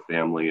with her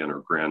family and her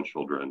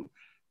grandchildren.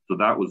 So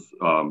that was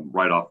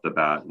right off the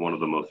bat, one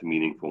of the most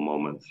meaningful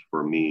moments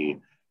for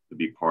me to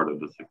be part of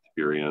this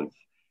experience.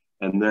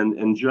 And then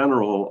in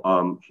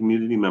general,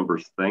 community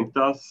members thanked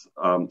us.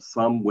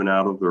 Some went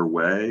out of their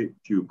way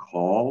to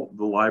call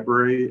the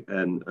library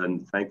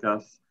and thank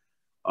us.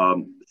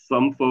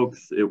 Some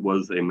folks, it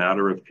was a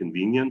matter of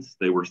convenience.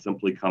 They were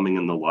simply coming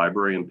in the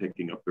library and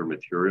picking up their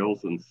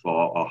materials and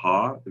saw,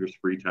 aha, there's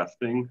free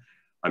testing.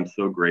 I'm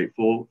so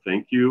grateful,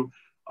 thank you.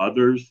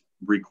 Others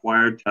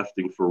required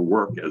testing for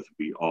work, as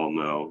we all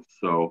know.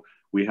 So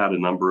we had a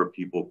number of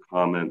people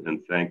comment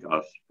and thank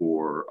us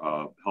for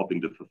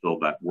helping to fulfill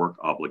that work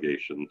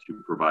obligation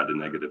to provide a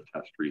negative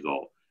test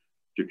result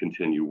to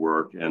continue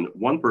work. And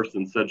one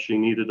person said she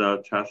needed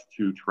a test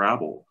to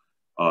travel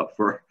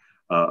for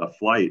a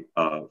flight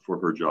for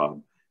her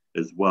job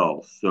as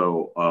well.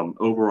 So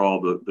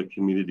overall, the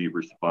community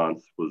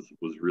response was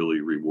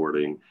really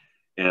rewarding.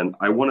 And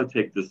I want to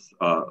take this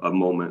a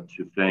moment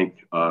to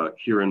thank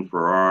Kieran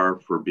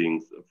Farrar from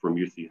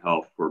UC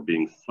Health for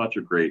being such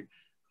a great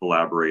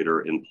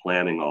collaborator in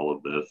planning all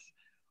of this.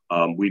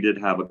 We did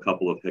have a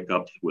couple of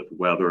hiccups with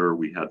weather.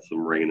 We had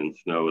some rain and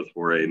snow, as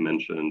Jorge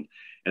mentioned,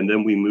 and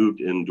then we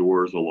moved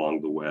indoors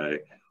along the way.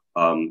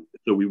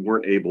 So we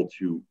weren't able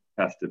to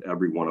test at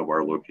every one of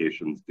our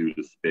locations due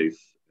to space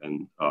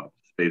and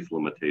space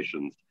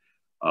limitations.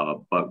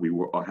 But we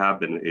have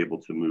been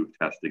able to move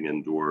testing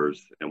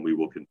indoors, and we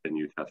will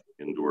continue testing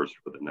indoors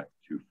for the next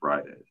 2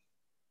 Fridays.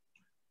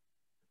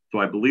 So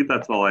I believe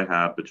that's all I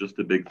have, but just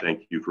a big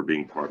thank you for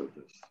being part of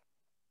this.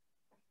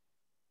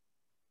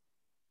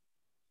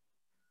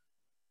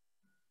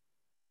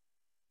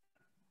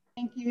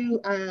 Thank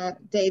you,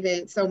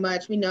 David, so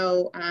much. We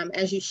know,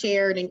 as you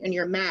shared in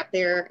your map,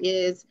 there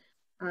is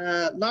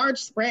a large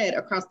spread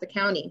across the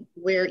county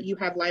where you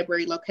have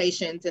library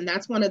locations. And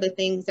that's one of the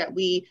things that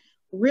we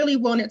really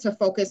wanted to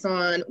focus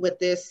on with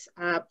this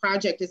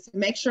project, is to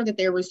make sure that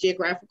there was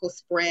geographical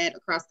spread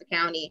across the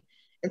county.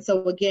 And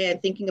so again,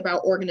 thinking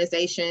about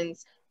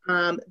organizations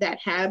that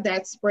have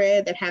that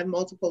spread, that have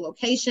multiple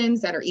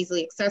locations, that are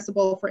easily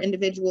accessible for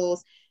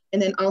individuals,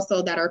 and then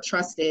also that are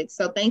trusted.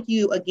 So thank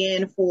you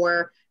again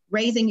for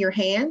raising your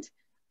hand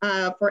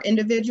for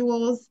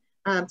individuals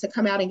to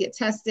come out and get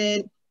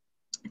tested.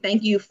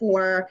 Thank you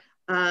for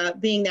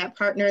being that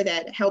partner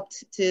that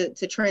helped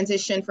to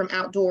transition from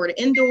outdoor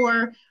to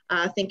indoor,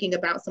 thinking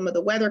about some of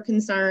the weather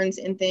concerns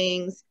and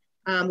things.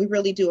 We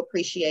really do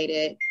appreciate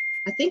it.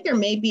 I think there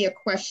may be a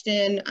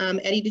question.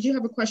 Eddie, did you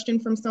have a question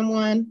from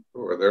someone?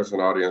 Sure, there's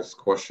an audience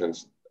question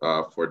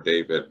for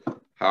David.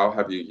 How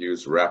have you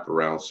used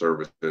wraparound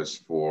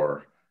services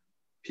for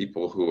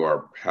people who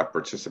have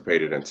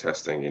participated in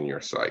testing in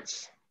your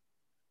sites?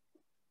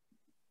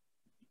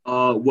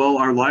 Well,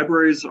 our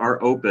libraries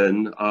are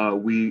open.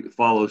 We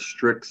follow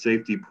strict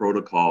safety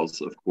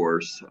protocols, of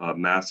course.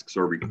 Masks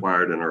are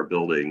required in our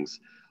buildings,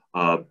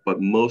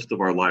 but most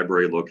of our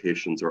library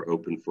locations are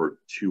open for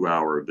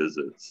 2-hour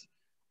visits.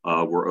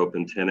 We're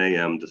open 10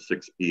 a.m. to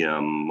 6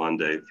 p.m.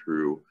 Monday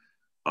through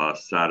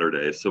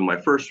Saturday. So my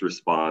first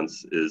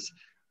response is,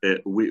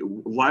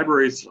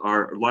 library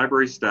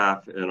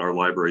staff in our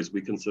libraries,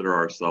 we consider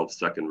ourselves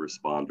second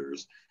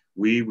responders.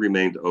 We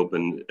remained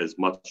open as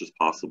much as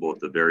possible at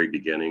the very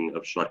beginning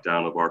of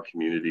shutdown of our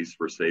communities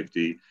for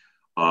safety.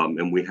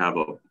 And we have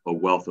a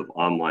wealth of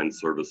online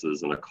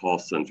services and a call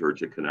center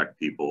to connect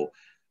people.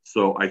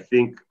 So I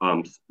think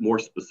more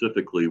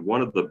specifically,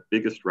 one of the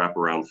biggest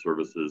wraparound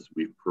services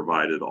we've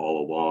provided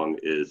all along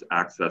is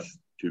access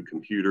to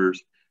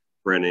computers,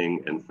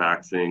 printing, and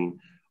faxing.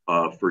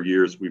 For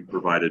years, we've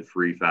provided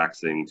free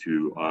faxing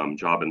to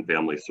Job and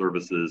Family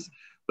Services,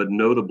 but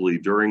notably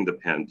during the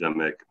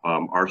pandemic,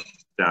 our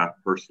staff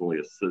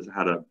personally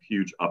had a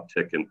huge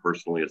uptick in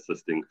personally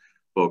assisting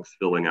folks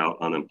filling out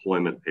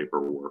unemployment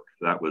paperwork.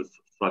 That was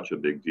such a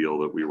big deal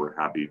that we were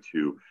happy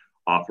to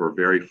offer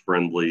very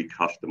friendly,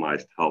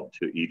 customized help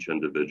to each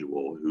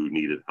individual who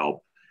needed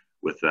help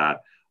with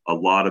that. A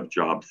lot of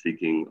job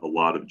seeking, a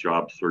lot of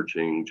job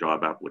searching,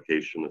 job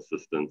application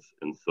assistance,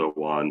 and so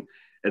on.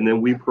 And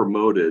then we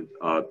promoted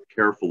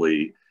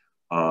carefully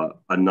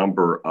a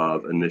number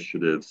of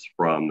initiatives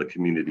from the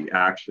Community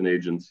Action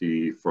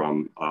Agency,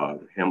 from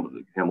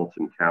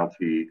Hamilton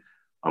County.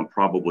 I'm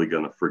probably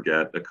going to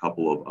forget a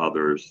couple of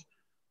others.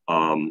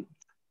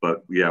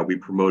 But yeah, we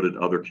promoted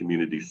other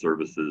community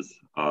services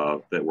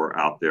that were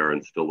out there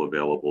and still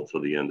available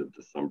till the end of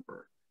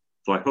December.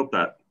 So I hope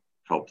that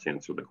helps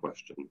answer the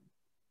question.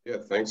 Yeah,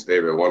 thanks,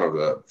 David. One of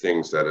the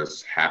things that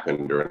has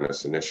happened during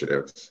this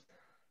initiative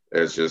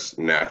is just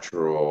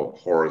natural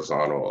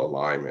horizontal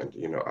alignment.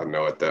 You know, I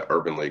know at the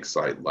Urban League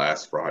site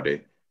last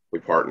Friday, we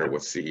partnered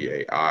with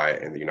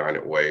CEAI and the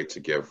United Way to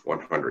give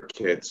 100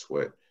 kids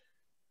with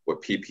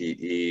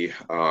PPE,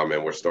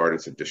 and we're starting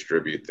to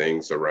distribute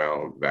things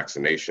around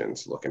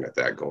vaccinations, looking at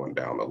that going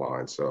down the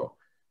line. So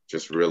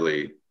just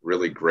really,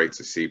 really great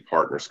to see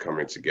partners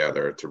coming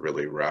together to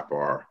really wrap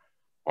our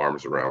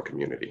arms around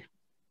community.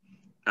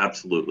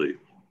 Absolutely.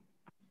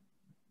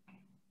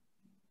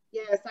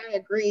 Yes, I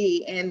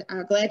agree. And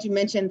I'm glad you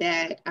mentioned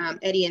that,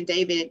 Eddie and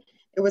David.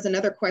 There was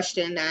another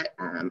question that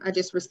I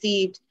just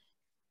received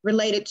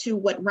related to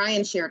what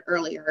Ryan shared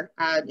earlier.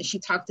 She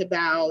talked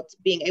about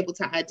being able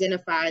to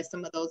identify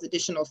some of those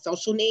additional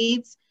social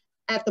needs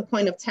at the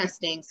point of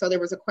testing. So there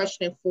was a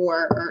question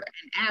and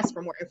asked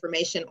for more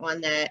information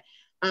on that.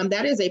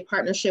 That is a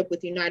partnership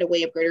with United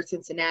Way of Greater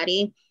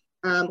Cincinnati,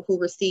 who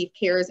received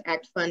CARES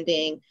Act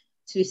funding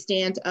to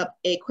stand up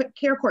a quick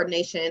care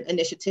coordination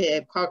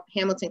initiative called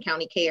Hamilton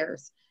County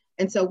Cares.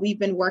 And so we've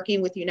been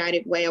working with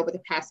United Way over the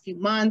past few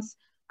months.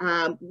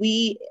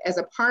 We, as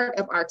a part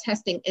of our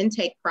testing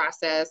intake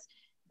process,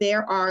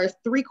 there are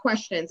 3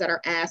 questions that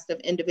are asked of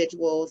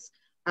individuals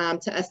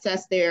to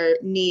assess their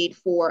need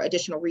for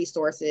additional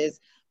resources.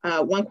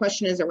 One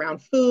question is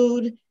around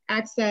food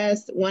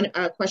access. One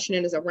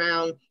question is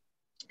around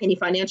any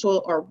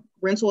financial or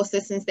rental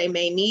assistance they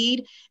may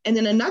need. And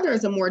then another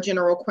is a more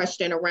general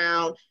question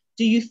around,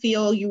 do you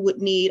feel you would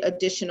need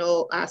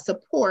additional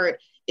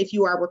support if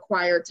you are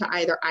required to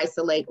either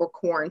isolate or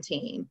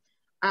quarantine?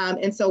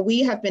 And so we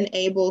have been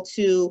able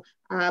to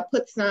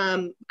put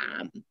some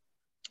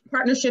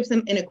partnerships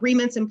and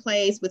agreements in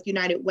place with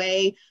United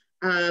Way.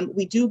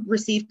 We do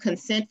receive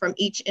consent from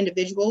each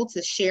individual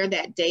to share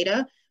that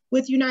data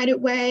with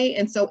United Way.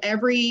 And so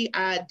every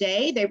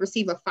day they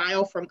receive a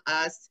file from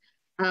us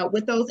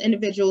with those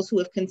individuals who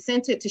have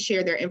consented to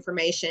share their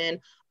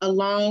information,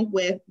 along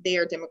with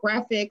their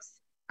demographics,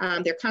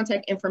 their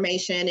contact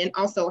information, and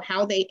also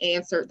how they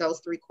answered those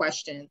 3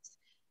 questions.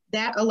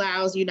 That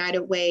allows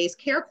United Way's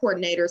care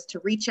coordinators to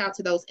reach out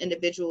to those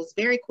individuals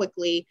very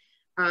quickly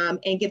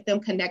and get them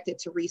connected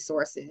to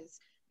resources.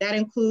 That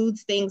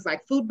includes things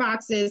like food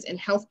boxes and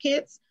health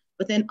kits,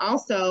 but then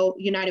also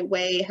United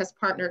Way has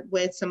partnered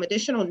with some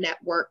additional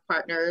network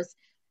partners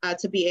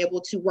to be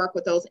able to work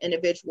with those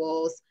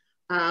individuals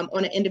on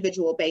an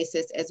individual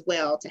basis as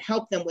well, to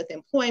help them with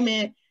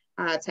employment,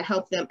 to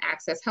help them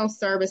access health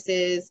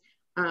services,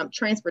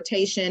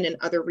 transportation, and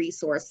other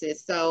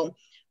resources. So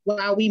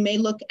while we may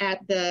look at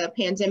the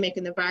pandemic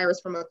and the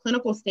virus from a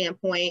clinical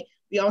standpoint,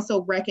 we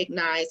also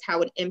recognize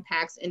how it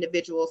impacts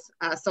individuals'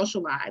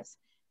 social lives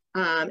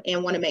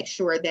and want to make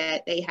sure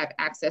that they have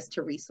access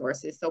to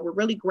resources. So we're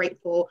really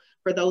grateful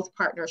for those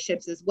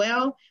partnerships as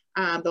well,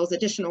 those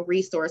additional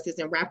resources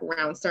and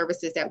wraparound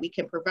services that we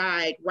can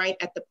provide right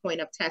at the point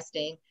of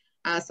testing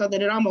so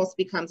that it almost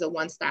becomes a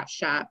one-stop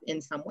shop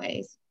in some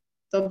ways.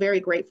 So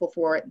very grateful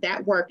for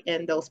that work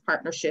and those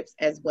partnerships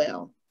as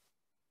well.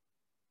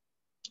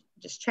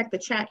 Just check the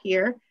chat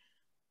here.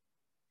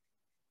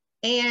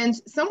 And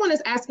someone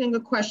is asking a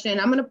question.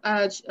 I'm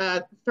gonna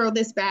throw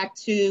this back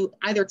to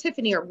either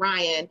Tiffany or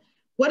Ryan.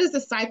 What is the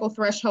cycle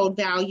threshold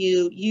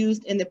value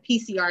used in the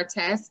PCR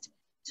test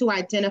to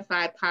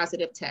identify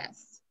positive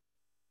tests?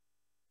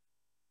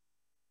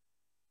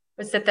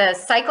 Was it the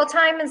cycle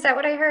time? Is that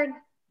what I heard?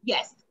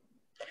 Yes.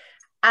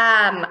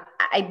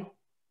 I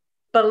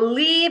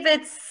believe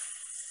it's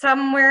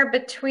somewhere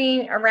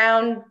between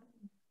around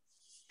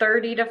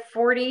 30 to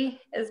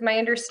 40 is my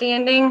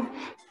understanding,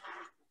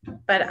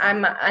 but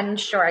I'm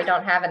unsure. I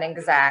don't have an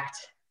exact.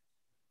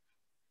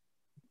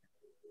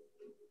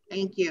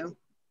 Thank you.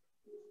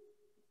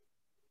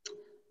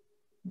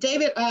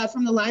 David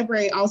from the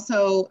library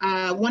also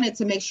wanted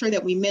to make sure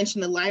that we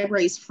mention the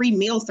library's free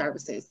meal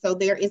services. So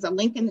there is a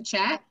link in the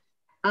chat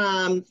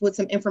with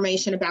some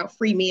information about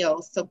free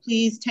meals. So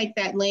please take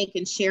that link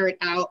and share it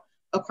out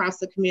across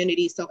the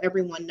community so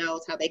everyone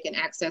knows how they can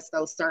access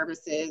those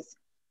services.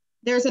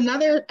 There's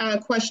another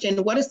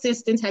question. What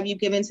assistance have you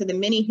given to the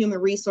many human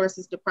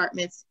resources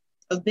departments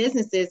of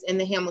businesses in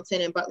the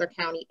Hamilton and Butler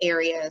County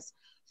areas?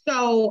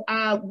 So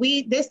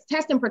this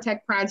Test and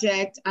Protect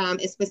project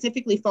is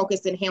specifically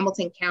focused in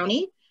Hamilton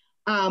County.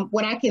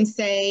 What I can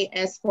say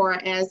as far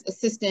as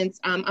assistance,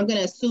 I'm going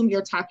to assume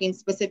you're talking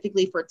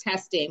specifically for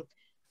testing.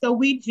 So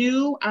we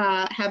do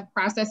have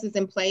processes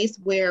in place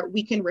where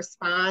we can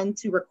respond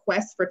to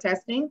requests for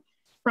testing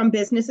from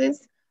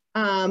businesses.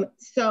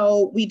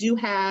 So we do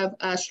have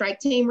a strike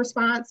team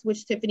response,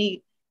 which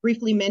Tiffany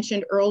briefly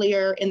mentioned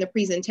earlier in the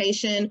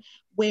presentation,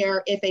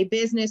 where if a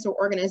business or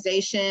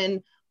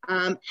organization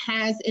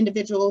has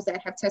individuals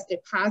that have tested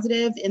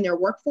positive in their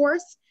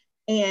workforce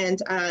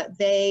and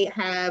they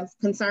have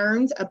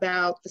concerns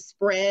about the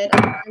spread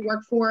of their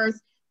workforce,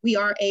 we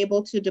are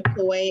able to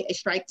deploy a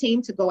strike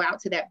team to go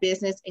out to that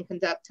business and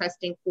conduct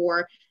testing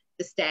for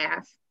the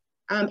staff.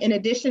 In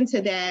addition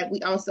to that, we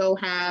also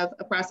have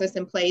a process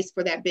in place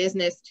for that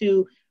business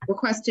to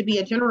request to be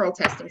a general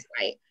testing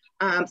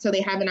site. So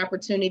they have an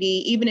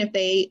opportunity, even if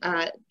they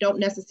don't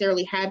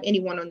necessarily have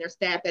anyone on their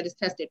staff that is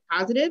tested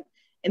positive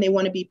and they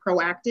want to be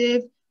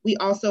proactive, we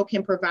also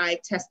can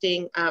provide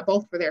testing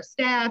both for their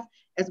staff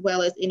as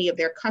well as any of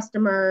their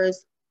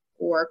customers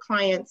or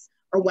clients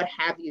or what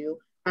have you.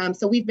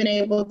 So we've been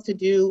able to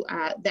do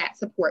that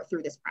support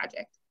through this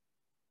project.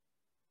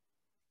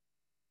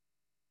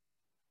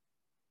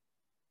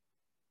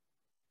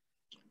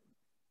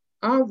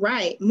 All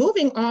right,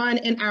 moving on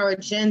in our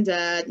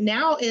agenda,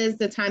 now is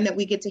the time that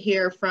we get to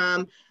hear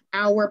from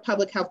our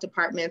public health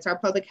departments, our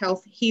public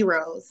health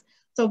heroes.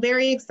 So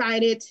very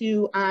excited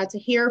to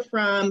hear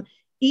from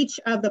each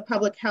of the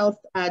public health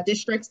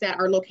districts that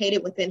are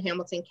located within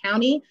Hamilton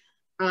County.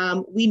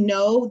 We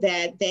know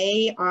that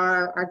they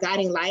are our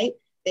guiding light.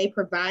 They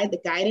provide the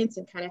guidance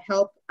and kind of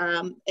help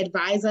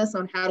advise us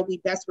on how do we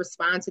best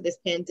respond to this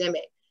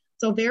pandemic.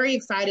 So very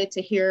excited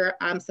to hear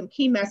some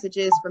key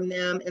messages from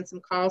them and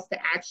some calls to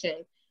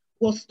action.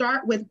 We'll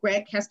start with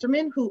Greg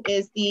Kesterman, who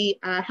is the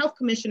Health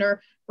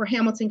Commissioner for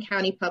Hamilton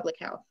County Public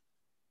Health.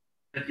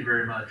 Thank you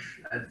very much.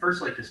 I'd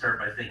first like to start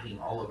by thanking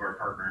all of our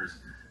partners,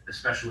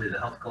 especially the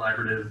Health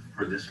Collaborative,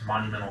 for this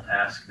monumental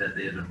task that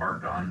they have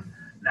embarked on,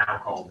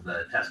 now called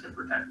the Test and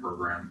Protect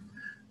program.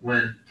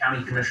 When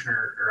County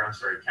Administrator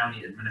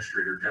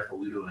Jeff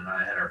Aludo and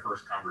I had our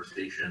first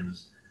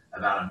conversations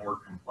about a more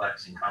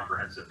complex and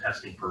comprehensive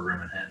testing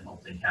program in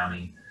Hamilton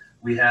County,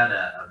 we had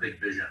a big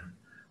vision.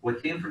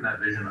 What came from that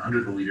vision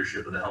under the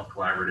leadership of the Health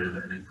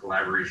Collaborative and in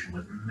collaboration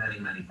with many,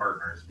 many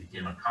partners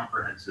became a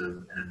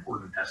comprehensive and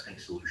important testing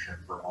solution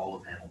for all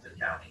of Hamilton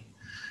County.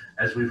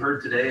 As we've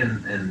heard today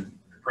in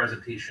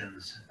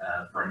presentations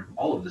from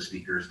all of the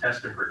speakers,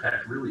 Test and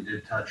Protect really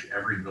did touch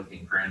every nook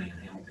and cranny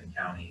in Hamilton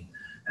County,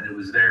 and it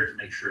was there to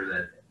make sure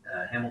that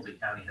Hamilton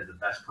County had the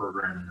best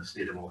program in the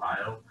state of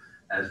Ohio,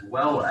 as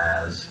well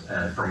as,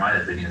 from my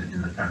opinion,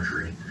 in the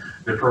country.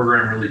 The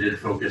program really did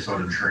focus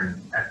on ensuring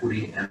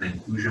equity and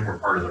inclusion were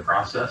part of the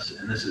process,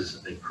 and this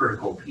is a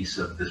critical piece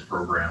of this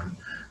program.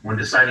 When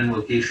deciding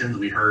locations,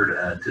 we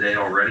heard today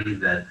already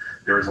that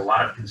there was a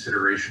lot of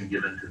consideration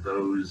given to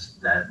those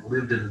that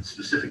lived in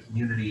specific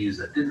communities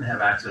that didn't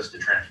have access to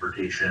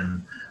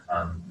transportation.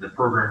 The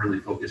program really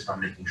focused on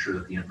making sure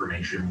that the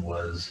information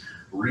was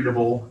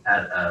readable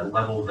at a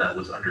level that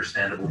was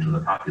understandable to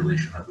the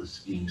population that was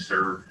being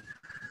served.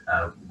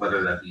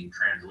 Whether that be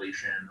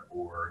translation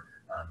or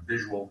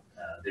visual,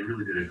 they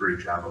really did a great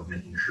job of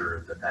making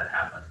sure that that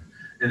happened.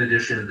 In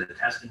addition, the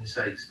testing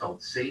sites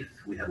felt safe.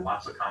 We had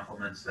lots of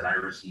compliments that I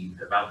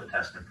received about the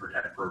Test and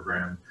Protect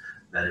program,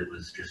 that it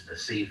was just a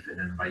safe and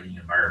inviting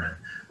environment,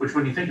 which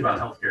when you think about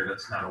healthcare,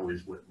 that's not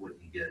always what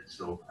you get.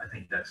 So I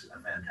think that's a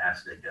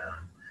fantastic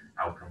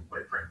outcome,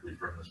 quite frankly,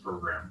 from this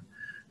program.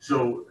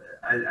 So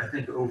I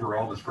think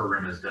overall this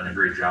program has done a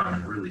great job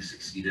and really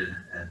succeeded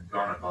and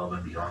gone above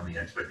and beyond the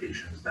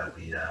expectations that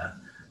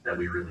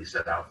we really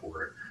set out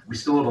for it. We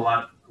still have a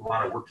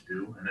lot of work to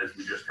do, and as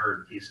we just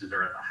heard, cases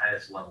are at the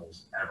highest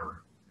levels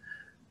ever.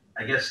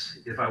 I guess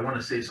if I want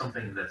to say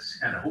something that's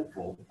kind of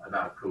hopeful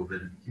about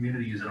COVID,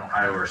 communities in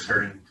Ohio are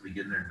starting to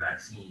begin their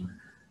vaccine,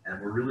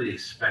 and we're really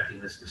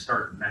expecting this to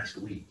start next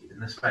week. And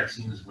this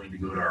vaccine is going to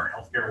go to our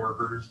healthcare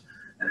workers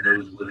and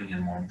those living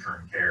in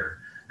long-term care.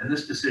 And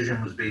this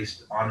decision was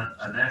based on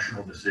a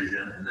national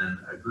decision and then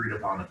agreed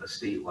upon at the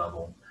state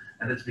level.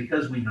 And it's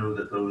because we know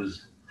that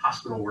those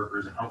hospital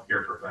workers and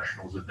healthcare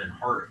professionals have been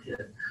hard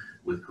hit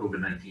with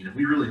COVID-19, and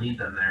we really need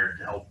them there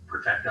to help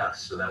protect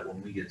us so that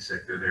when we get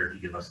sick, they're there to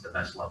give us the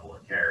best level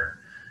of care.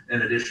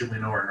 In addition, we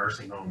know our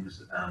nursing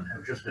homes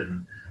have just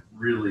been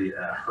really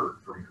hurt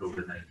from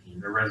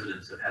COVID-19. The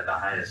residents have had the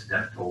highest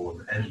death toll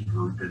of any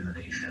group in the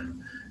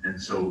nation.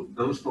 And so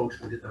those folks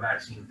will get the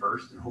vaccine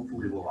first, and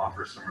hopefully will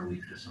offer some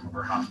relief to some of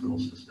our hospital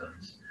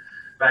systems.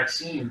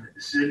 Vaccine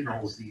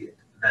signals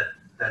that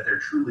that there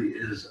truly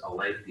is a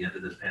light at the end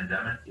of this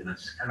pandemic, and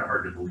it's kind of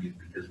hard to believe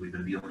because we've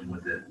been dealing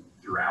with it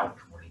throughout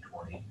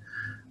 2020.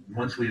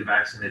 Once we've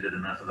vaccinated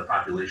enough of the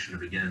population to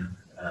begin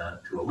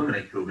to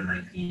eliminate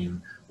COVID-19,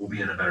 we'll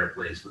be in a better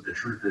place. But the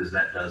truth is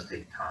that does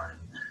take time.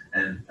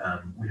 And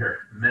we are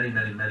many,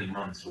 many, many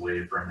months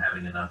away from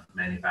having enough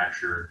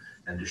manufactured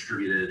and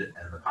distributed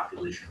and the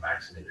population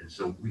vaccinated.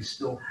 So we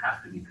still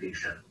have to be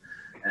patient.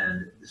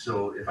 And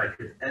so if I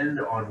could end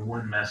on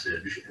one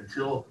message,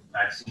 until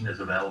vaccine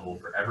is available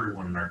for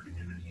everyone in our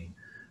community,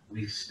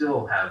 we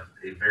still have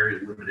a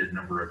very limited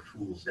number of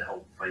tools to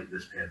help fight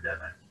this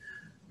pandemic.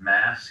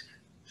 Mask,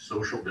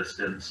 social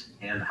distance,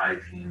 hand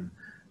hygiene,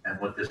 and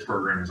what this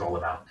program is all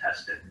about,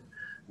 testing.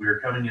 We are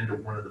coming into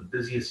one of the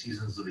busiest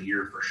seasons of the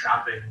year for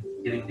shopping,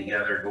 getting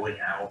together, going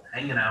out,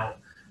 hanging out.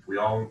 We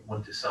all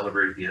want to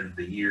celebrate the end of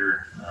the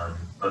year,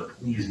 but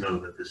please know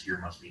that this year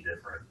must be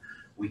different.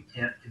 We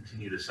can't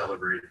continue to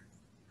celebrate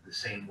the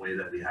same way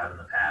that we have in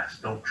the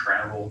past. Don't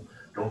travel,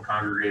 don't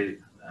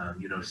congregate,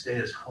 stay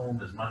at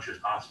home as much as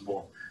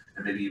possible,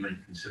 and maybe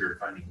even consider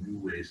finding new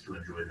ways to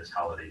enjoy this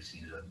holiday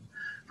season.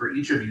 For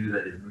each of you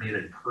that have made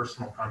a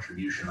personal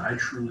contribution, I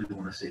truly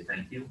want to say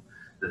thank you.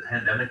 The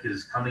pandemic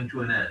is coming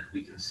to an end.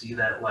 We can see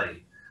that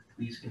light.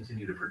 Please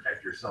continue to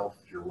protect yourself,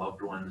 your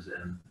loved ones,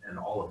 and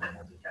all of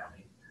Hamilton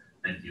County.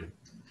 Thank you.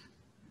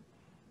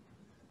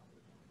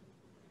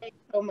 Thanks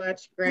so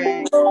much,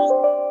 Greg.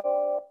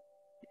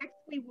 Next,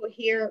 we will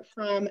hear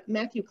from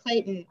Matthew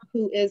Clayton,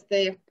 who is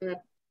the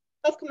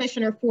Health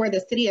Commissioner for the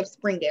City of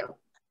Springdale.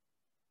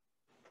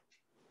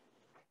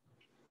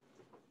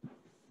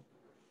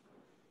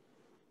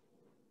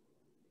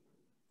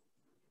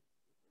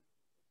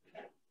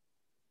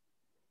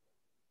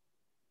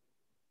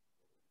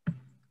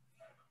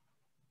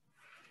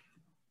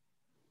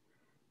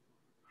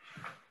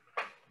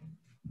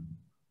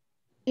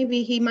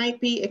 Maybe he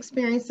might be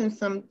experiencing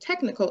some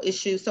technical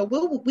issues. So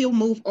we'll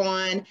move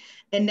on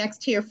and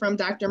next hear from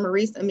Dr.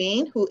 Maurice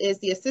Amin, who is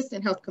the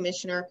Assistant Health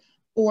Commissioner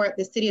for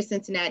the City of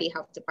Cincinnati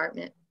Health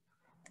Department.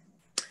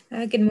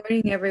 Good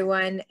morning,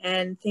 everyone,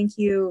 and thank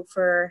you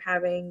for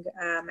having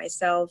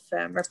myself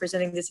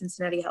representing the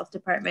Cincinnati Health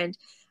Department.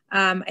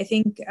 I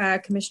think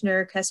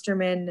Commissioner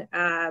Kesterman,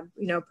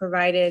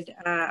 provided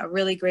a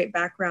really great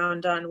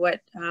background on what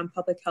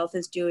public health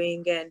is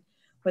doing and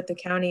what the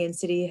county and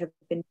city have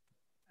been.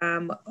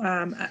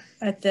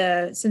 At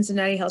the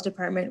Cincinnati Health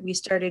Department, we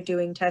started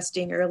doing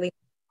testing early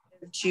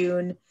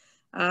June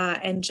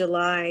and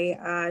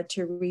July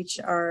to reach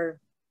our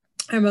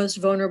most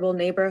vulnerable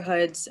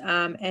neighborhoods,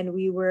 and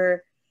we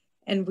were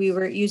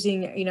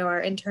using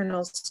our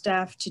internal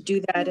staff to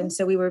do that. And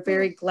so we were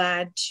very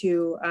glad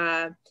to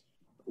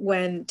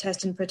when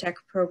Test and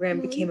Protect program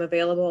became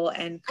available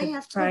and could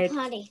provide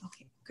more.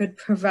 Could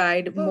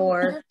provide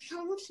more.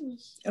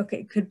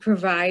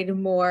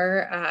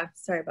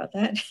 Sorry about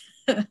that.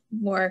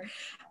 More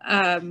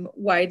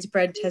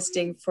widespread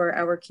testing for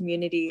our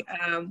community.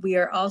 We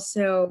are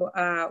also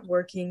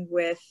working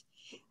with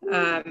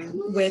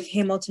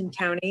Hamilton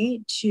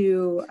County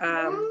to,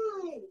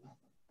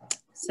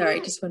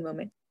 sorry, just one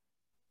moment.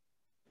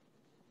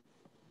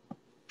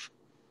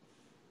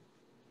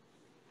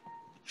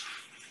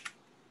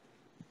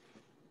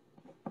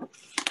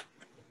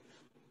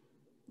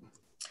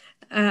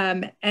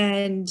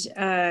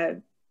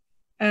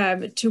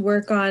 To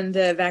work on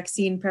the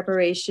vaccine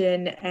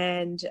preparation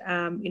and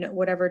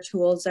whatever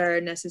tools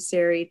are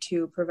necessary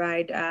to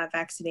provide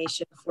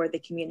vaccination for the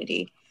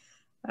community.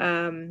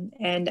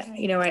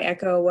 I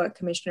echo what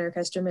Commissioner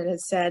Kesterman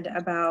has said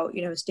about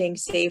staying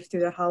safe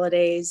through the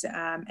holidays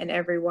and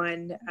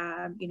everyone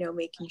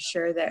making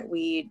sure that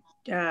we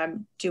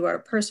do our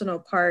personal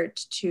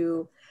part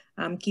to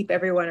keep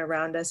everyone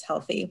around us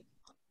healthy.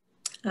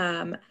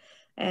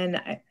 And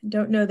I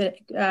don't know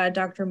that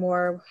Dr.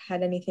 Moore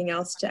had anything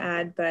else to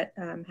add, but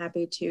I'm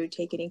happy to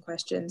take any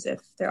questions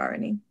if there are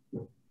any.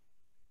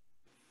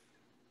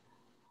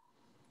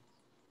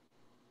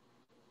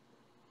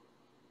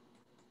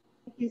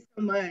 Thank you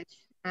so much.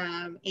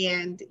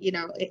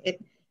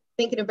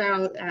 Thinking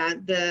about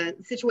the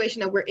situation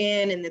that we're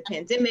in the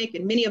pandemic,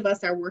 and many of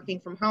us are working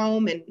from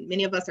home and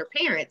many of us are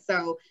parents.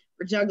 So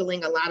we're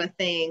juggling a lot of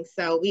things.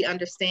 So we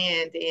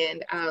understand.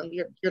 And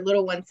your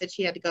little one said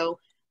she had to go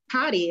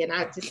potty, and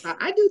I just thought,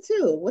 I do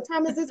too. What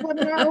time is this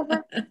webinar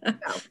over?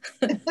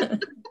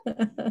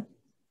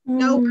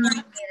 No worries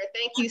there.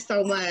 Thank you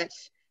so much.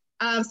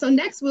 So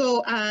next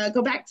we'll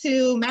go back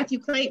to Matthew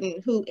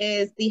Clayton, who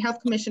is the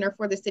Health Commissioner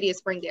for the City of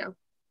Springdale.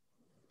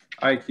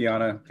 Hi,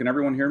 Kiana. Can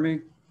everyone hear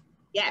me?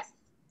 Yes.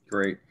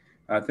 Great.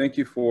 Thank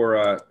you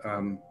for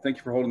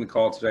holding the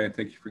call today, and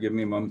thank you for giving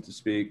me a moment to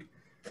speak.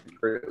 I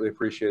greatly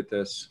appreciate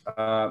this.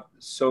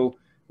 So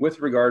with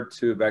regard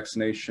to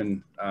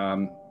vaccination,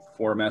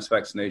 for mass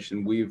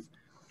vaccination, we've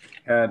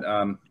had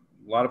a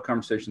lot of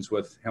conversations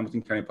with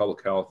Hamilton County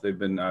Public Health. They've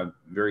been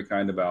very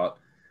kind about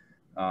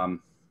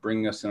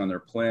bringing us in on their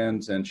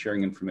plans and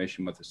sharing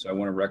information with us. So I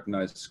want to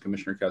recognize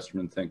Commissioner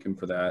Kesterman and thank him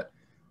for that.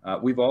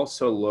 We've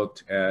also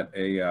looked at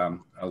a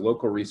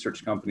local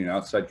research company, an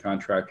outside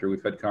contractor.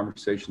 We've had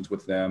conversations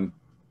with them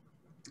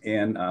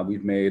And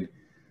we've made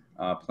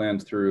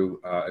plans through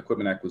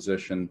equipment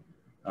acquisition,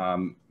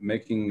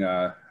 making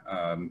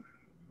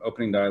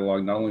opening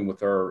dialogue not only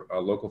with our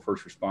local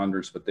first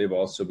responders, but they've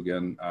also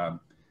begun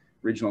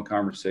regional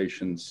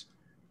conversations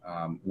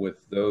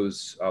with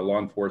those law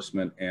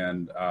enforcement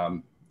and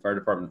fire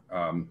department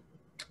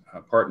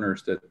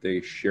partners that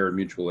they share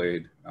mutual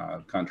aid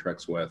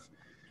contracts with.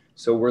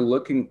 So we're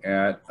looking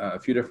at a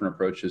few different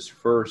approaches.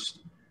 First,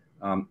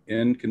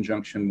 in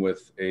conjunction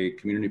with a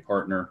community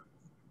partner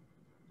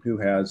who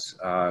has,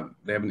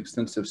 they have an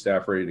extensive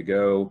staff ready to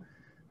go,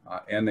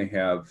 and they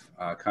have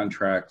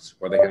contracts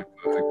or they have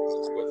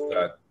agreements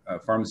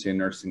with pharmacy and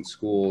nursing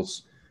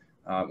schools.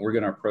 We're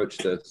going to approach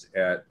this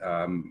at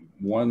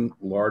one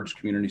large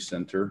community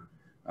center.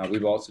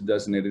 We've also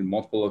designated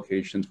multiple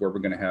locations where we're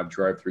going to have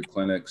drive-through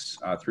clinics.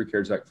 Through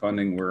CARES Act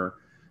funding, we're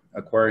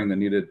acquiring the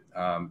needed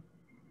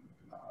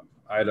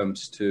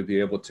items to be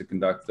able to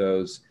conduct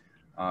those.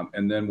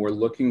 And then we're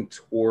looking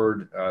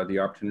toward the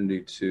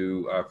opportunity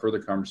to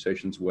further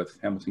conversations with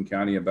Hamilton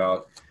County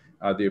about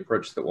the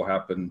approach that will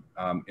happen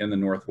in the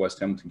Northwest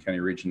Hamilton County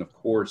region. Of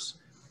course,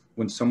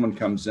 when someone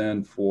comes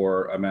in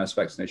for a mass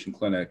vaccination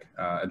clinic,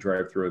 a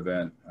drive-through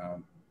event,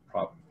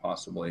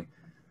 possibly,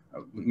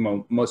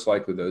 most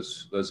likely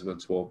those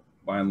events will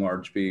by and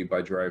large be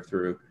by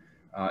drive-through.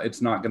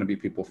 It's not going to be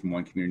people from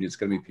one community, it's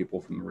going to be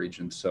people from the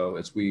region. So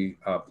as we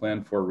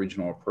plan for a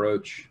regional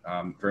approach,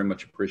 very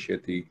much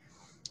appreciate the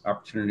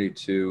opportunity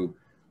to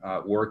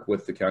work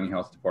with the county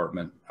health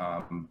department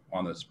on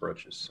those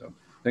approaches. So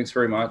thanks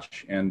very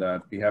much, and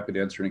be happy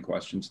to answer any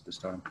questions at this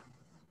time.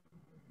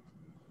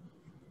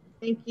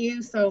 Thank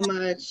you so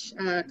much,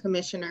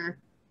 Commissioner,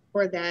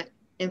 for that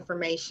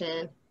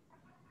information.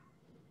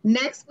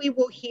 Next, we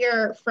will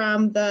hear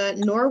from the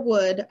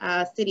Norwood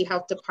City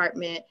Health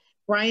Department,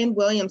 Brian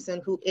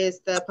Williamson, who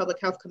is the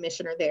Public Health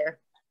Commissioner there.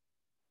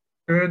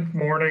 Good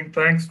morning.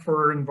 Thanks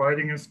for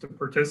inviting us to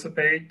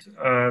participate.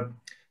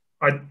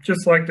 I'd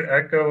just like to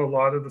echo a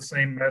lot of the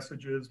same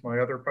messages my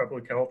other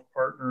public health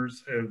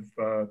partners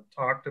have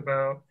talked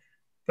about.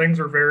 Things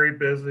are very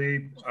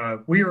busy.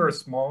 We are a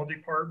small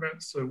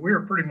department, so we are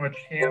pretty much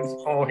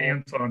all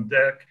hands on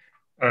deck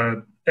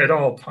at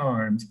all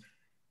times.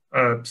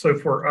 So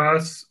for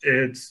us,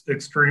 it's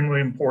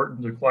extremely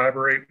important to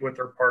collaborate with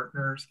our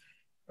partners.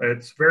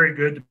 It's very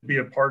good to be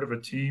a part of a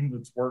team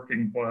that's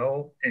working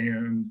well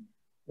and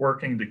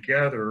working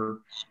together.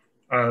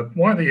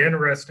 One of the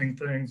interesting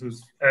things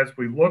is as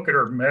we look at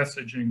our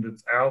messaging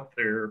that's out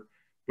there,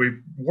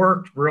 we've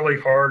worked really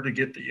hard to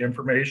get the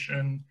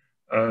information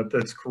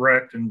that's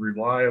correct and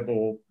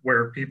reliable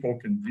where people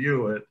can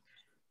view it.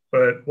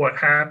 But what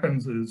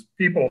happens is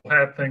people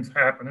have things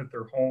happen at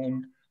their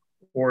home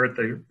or at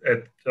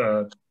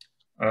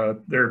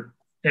their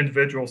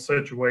individual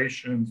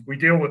situations. We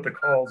deal with the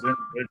calls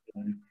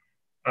individually.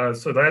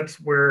 So that's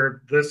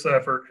where this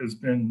effort has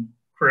been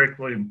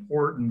critically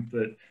important,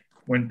 that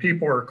when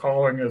people are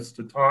calling us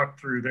to talk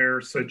through their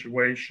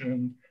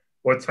situation,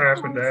 what's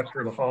happened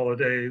after the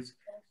holidays,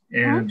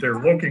 and they're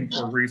looking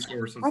for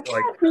resources like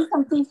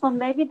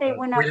maybe they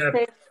went we have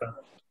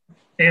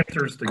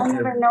answers to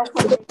give.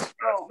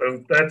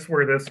 So that's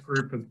where this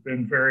group has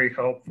been very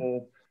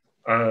helpful.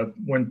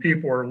 When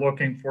people are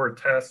looking for a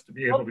test to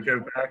be able to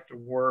go back to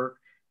work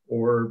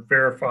or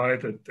verify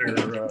that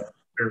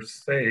they're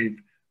safe,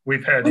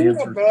 we've had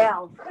answers.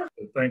 So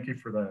thank you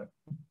for that.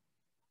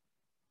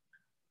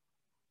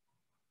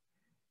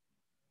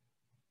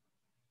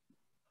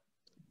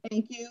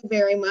 Thank you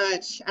very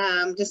much.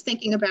 Just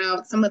thinking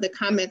about some of the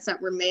comments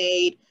that were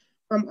made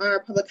from our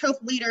public health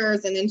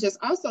leaders, and then just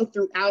also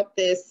throughout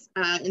this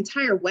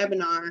entire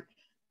webinar,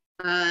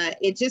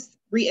 it just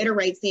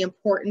reiterates the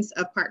importance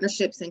of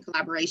partnerships and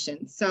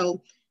collaboration.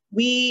 So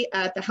we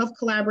at the Health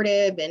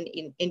Collaborative and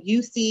in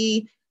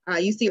UC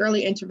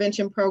Early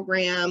Intervention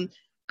Program,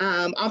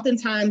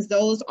 oftentimes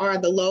those are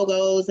the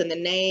logos and the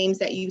names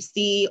that you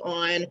see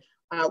on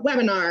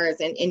webinars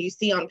and you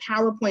see on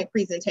PowerPoint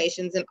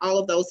presentations and all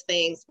of those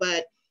things,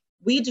 but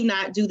we do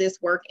not do this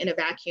work in a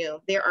vacuum.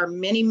 There are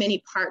many,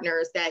 many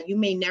partners that you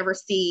may never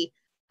see,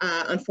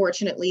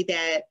 unfortunately,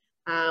 that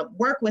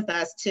work with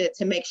us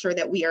to make sure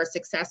that we are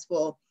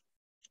successful.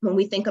 When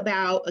we think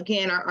about,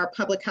 again, our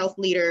public health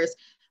leaders,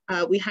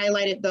 we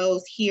highlighted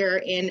those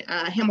here in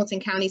Hamilton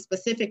County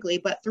specifically,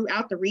 but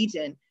throughout the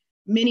region,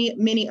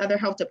 many other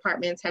health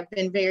departments have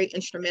been very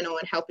instrumental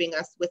in helping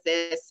us with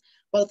this,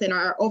 both in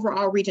our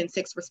overall Region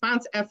 6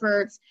 response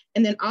efforts,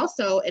 and then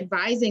also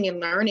advising and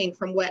learning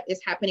from what is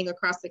happening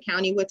across the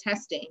county with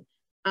testing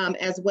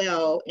as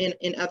well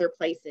in other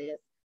places.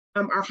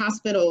 Our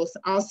hospitals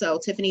also,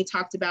 Tiffany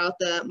talked about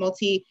the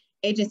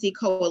multi-agency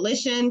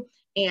coalition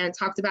and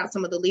talked about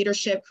some of the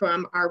leadership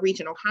from our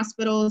regional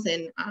hospitals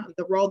and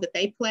the role that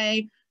they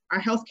play. Our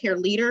healthcare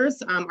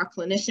leaders, our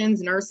clinicians,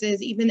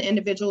 nurses, even the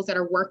individuals that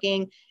are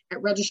working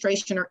at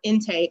registration or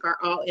intake are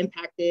all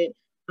impacted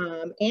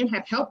and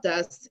have helped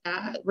us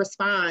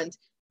respond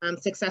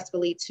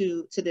successfully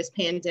to this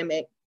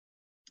pandemic.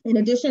 In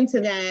addition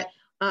to that,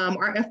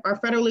 our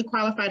federally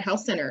qualified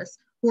health centers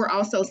who are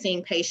also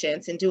seeing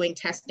patients and doing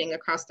testing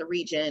across the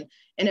region,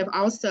 and have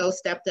also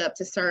stepped up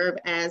to serve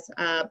as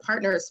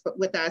partners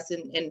with us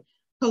in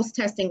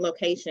post-testing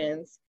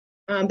locations.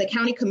 The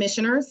county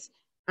commissioners,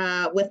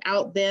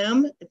 without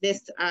them,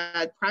 this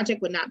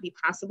project would not be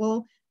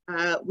possible.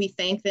 We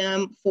thank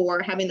them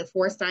for having the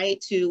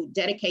foresight to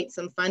dedicate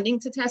some funding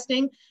to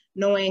testing,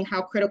 knowing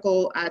how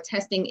critical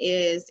testing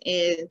is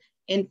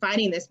in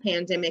fighting this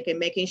pandemic and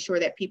making sure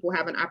that people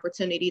have an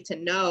opportunity to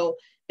know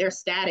their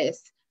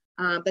status.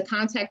 The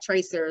contact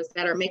tracers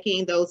that are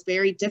making those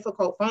very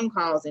difficult phone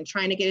calls and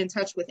trying to get in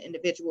touch with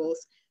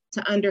individuals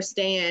to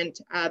understand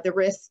the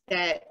risks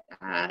that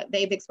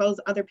they've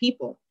exposed other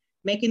people,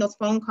 making those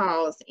phone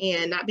calls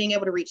and not being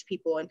able to reach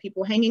people and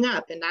people hanging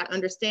up and not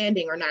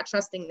understanding or not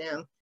trusting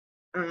them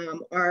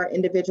are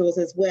individuals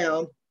as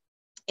well.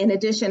 In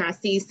addition, I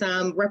see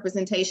some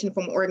representation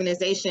from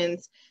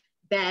organizations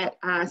that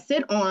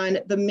sit on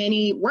the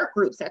many work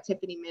groups that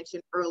Tiffany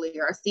mentioned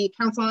earlier. I see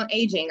Council on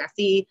Aging, I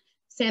see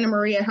Santa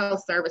Maria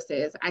Health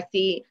Services, I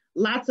see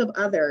lots of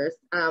others.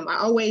 I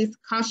always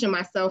caution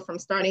myself from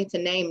starting to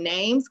name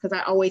names because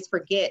I always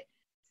forget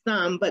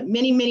some, but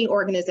many, many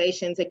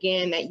organizations,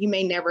 again, that you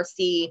may never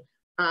see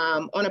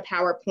on a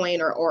PowerPoint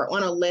or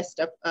on a list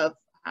of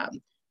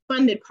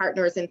funded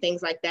partners and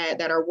things like that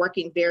that are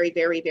working very,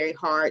 very, very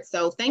hard.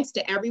 So thanks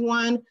to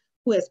everyone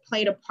who has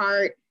played a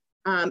part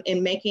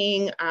in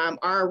making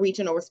our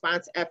regional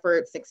response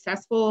effort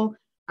successful.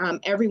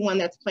 Everyone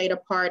that's played a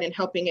part in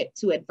helping it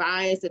to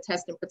advise the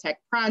Test and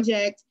Protect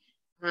project.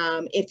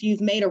 If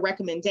you've made a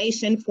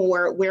recommendation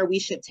for where we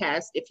should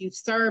test, if you've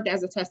served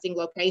as a testing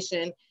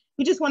location,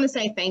 we just want to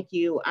say thank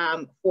you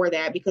for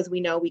that, because we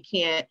know we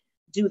can't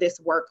do this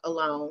work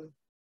alone.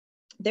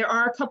 There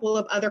are a couple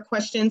of other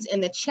questions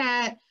in the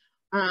chat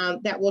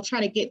that we'll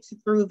try to get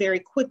through very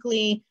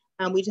quickly.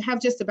 We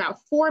have just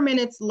about 4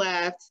 minutes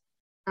left.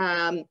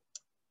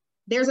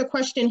 There's a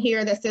question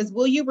here that says,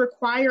 will you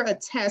require a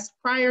test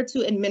prior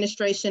to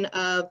administration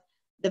of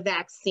the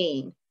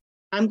vaccine?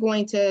 I'm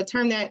going to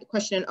turn that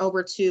question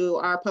over to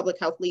our public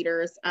health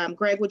leaders.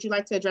 Greg, would you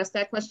like to address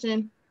that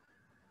question?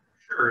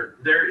 Sure.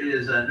 There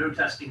is no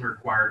testing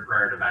required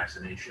prior to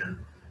vaccination.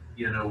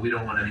 You know, we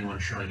don't want anyone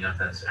showing up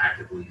that's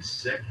actively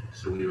sick,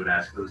 so we would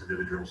ask those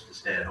individuals to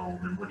stay at home.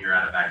 And when you're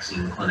at a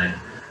vaccine clinic,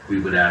 we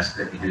would ask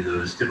that you do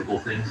those typical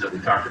things that we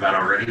talked about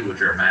already,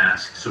 which are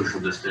mask, social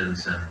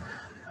distance, and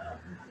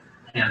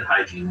hand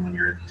hygiene when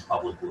you're in these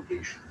public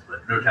locations, but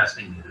no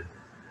testing needed.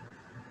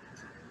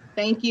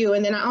 Thank you.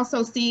 And then I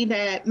also see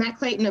that Matt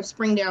Clayton of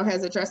Springdale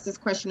has addressed this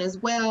question as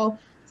well,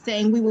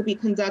 saying we will be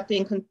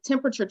conducting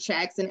temperature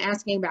checks and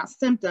asking about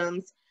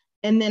symptoms,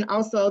 and then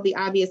also the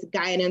obvious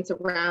guidance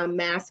around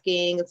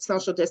masking,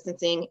 social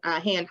distancing,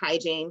 hand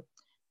hygiene.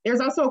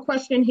 There's also a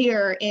question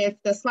here if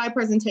the slide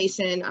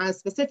presentation,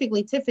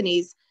 specifically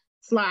Tiffany's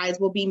slides,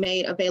 will be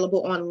made available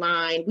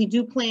online. We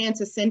do plan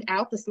to send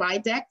out the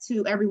slide deck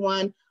to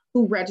everyone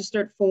who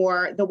registered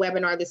for the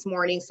webinar this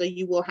morning, so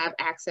you will have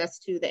access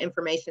to the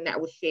information that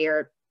was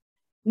shared.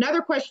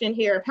 Another question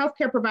here, if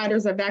healthcare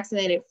providers are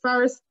vaccinated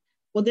first,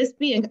 will this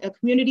be in a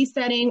community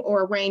setting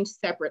or arranged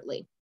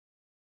separately?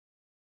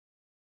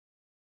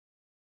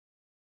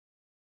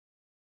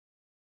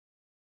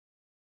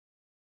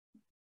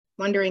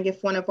 Wondering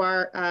if one of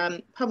our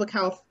public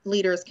health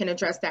leaders can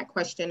address that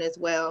question as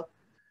well.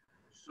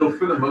 So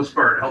for the most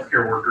part,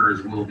 healthcare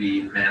workers will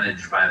be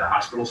managed by the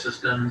hospital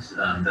systems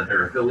that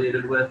they're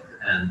affiliated with.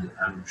 And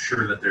I'm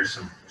sure that there's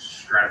some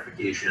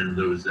stratification.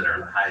 Those that are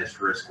the highest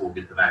risk will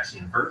get the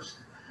vaccine first.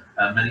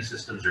 Many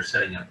systems are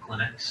setting up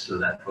clinics so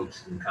that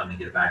folks can come and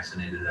get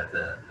vaccinated at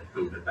the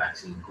COVID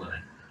vaccine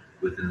clinic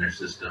within their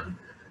system.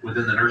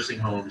 Within the nursing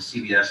homes,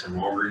 CVS and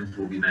Walgreens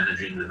will be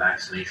managing the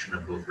vaccination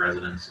of both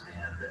residents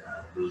and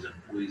those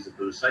employees at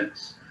those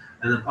sites.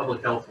 And then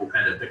public health will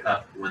kind of pick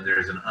up when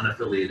there's an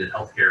unaffiliated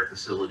healthcare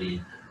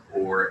facility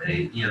or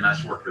a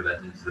EMS worker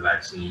that needs the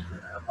vaccine.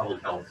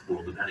 Public health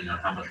will, depending on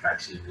how much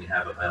vaccine we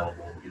have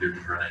available, either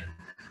just running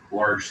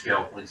large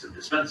scale points of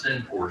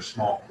dispensing or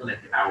small clinic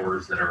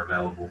hours that are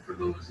available for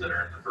those that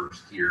are in the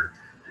first tier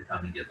to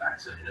come and get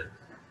vaccinated.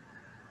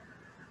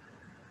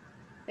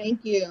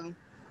 Thank you.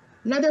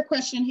 Another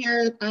question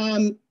here.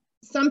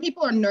 Some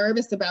people are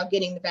nervous about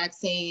getting the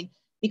vaccine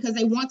because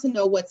they want to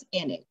know what's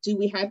in it. Do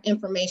we have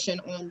information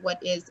on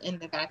what is in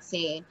the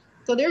vaccine?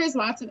 So there is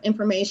lots of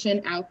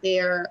information out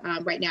there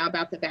right now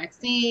about the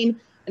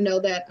vaccine. I know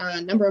that a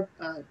number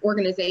of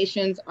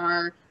organizations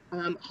are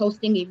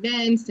hosting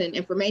events and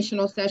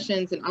informational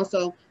sessions and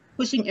also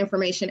pushing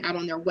information out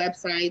on their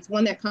websites.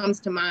 One that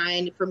comes to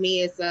mind for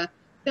me is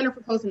Center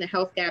for Closing the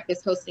Health Gap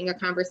is hosting a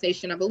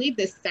conversation, I believe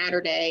this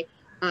Saturday.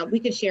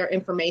 We could share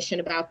information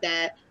about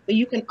that, but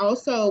you can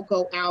also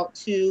go out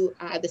to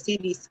the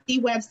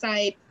CDC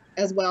website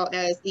as well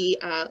as the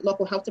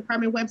local health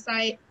department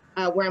website,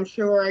 where I'm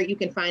sure you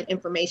can find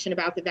information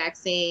about the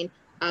vaccine,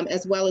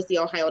 as well as the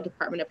Ohio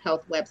Department of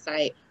Health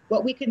website.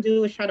 What we can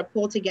do is try to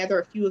pull together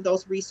a few of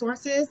those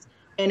resources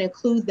and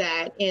include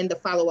that in the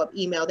follow-up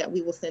email that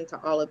we will send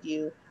to all of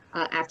you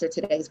after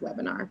today's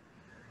webinar.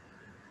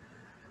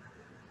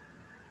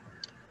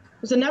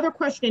 There's another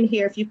question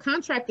here. If you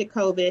contracted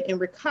COVID and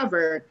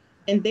recovered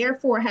and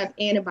therefore have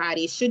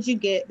antibodies, should you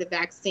get the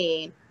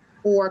vaccine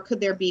or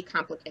could there be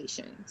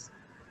complications?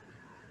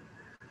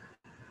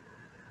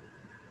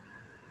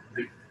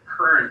 The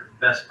current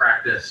best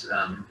practice,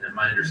 and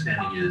my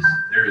understanding is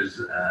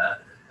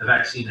the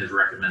vaccine is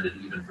recommended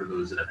even for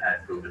those that have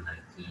had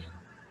COVID-19.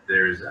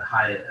 There's a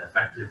high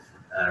effective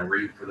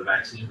rate for the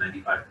vaccine,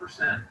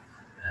 95%, and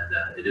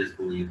it is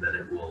believed that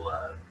it will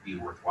be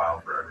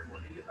worthwhile for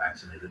everyone to get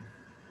vaccinated.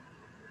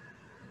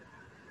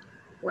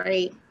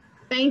 Great.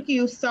 Thank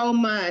you so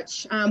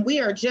much. We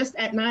are just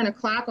at 9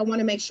 o'clock. I want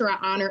to make sure I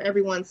honor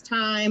everyone's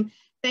time.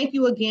 Thank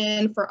you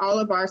again for all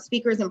of our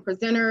speakers and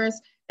presenters.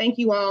 Thank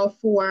you all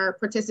for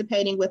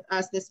participating with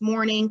us this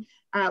morning.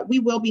 We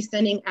will be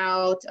sending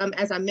out,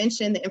 as I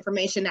mentioned, the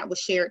information that was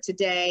shared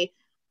today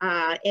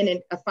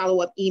in a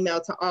follow-up email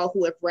to all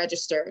who have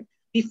registered.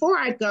 Before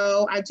I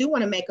go, I do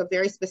want to make a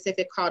very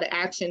specific call to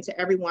action to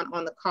everyone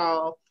on the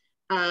call.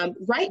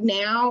 Right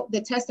now,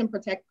 the Test and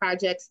Protect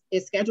project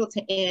is scheduled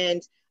to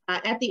end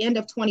at the end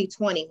of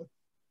 2020.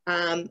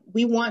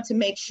 We want to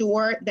make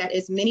sure that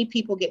as many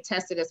people get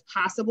tested as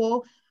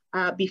possible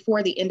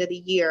before the end of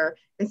the year.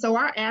 And so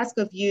our ask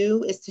of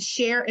you is to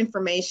share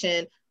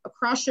information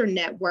across your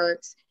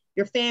networks,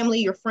 your family,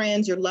 your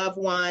friends, your loved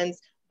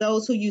ones,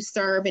 those who you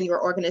serve in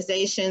your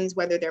organizations,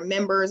 whether they're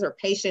members or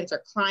patients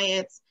or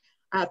clients,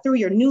 through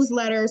your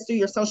newsletters, through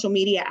your social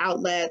media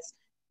outlets.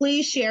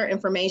 Please share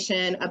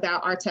information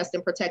about our Test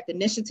and Protect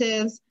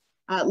initiatives.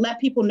 Let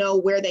people know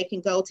where they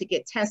can go to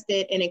get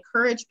tested and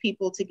encourage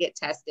people to get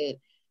tested,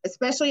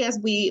 especially as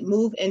we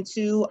move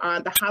into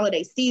the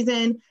holiday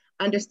season,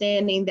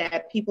 understanding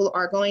that people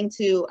are going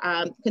to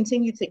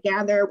continue to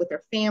gather with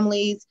their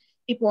families.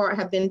 People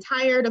have been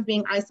tired of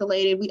being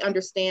isolated. We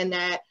understand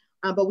that,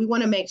 but we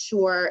want to make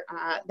sure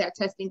that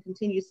testing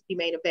continues to be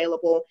made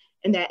available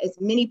and that as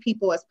many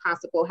people as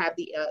possible have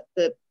the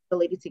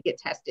ability to get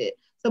tested.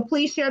 So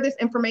please share this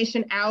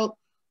information out.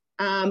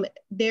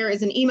 There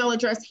is an email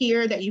address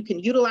here that you can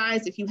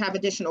utilize if you have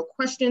additional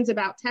questions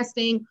about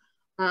testing,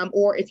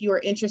 or if you are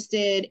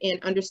interested in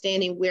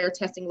understanding where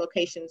testing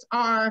locations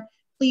are.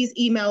 Please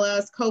email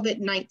us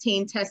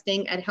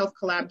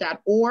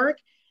COVID-19testing@healthcollab.org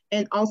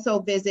and also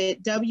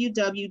visit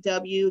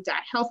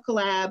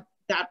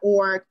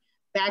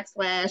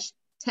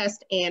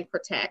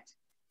www.healthcollab.org/test-and-protect.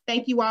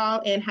 Thank you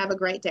all and have a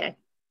great day.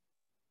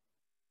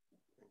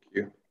 Thank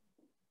you.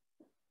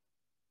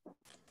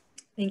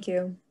 Thank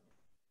you.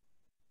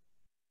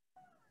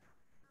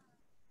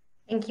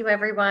 Thank you,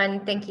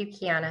 everyone. Thank you,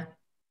 Kiana.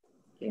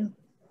 Thank you.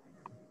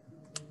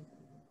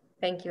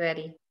 Thank you,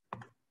 Eddie.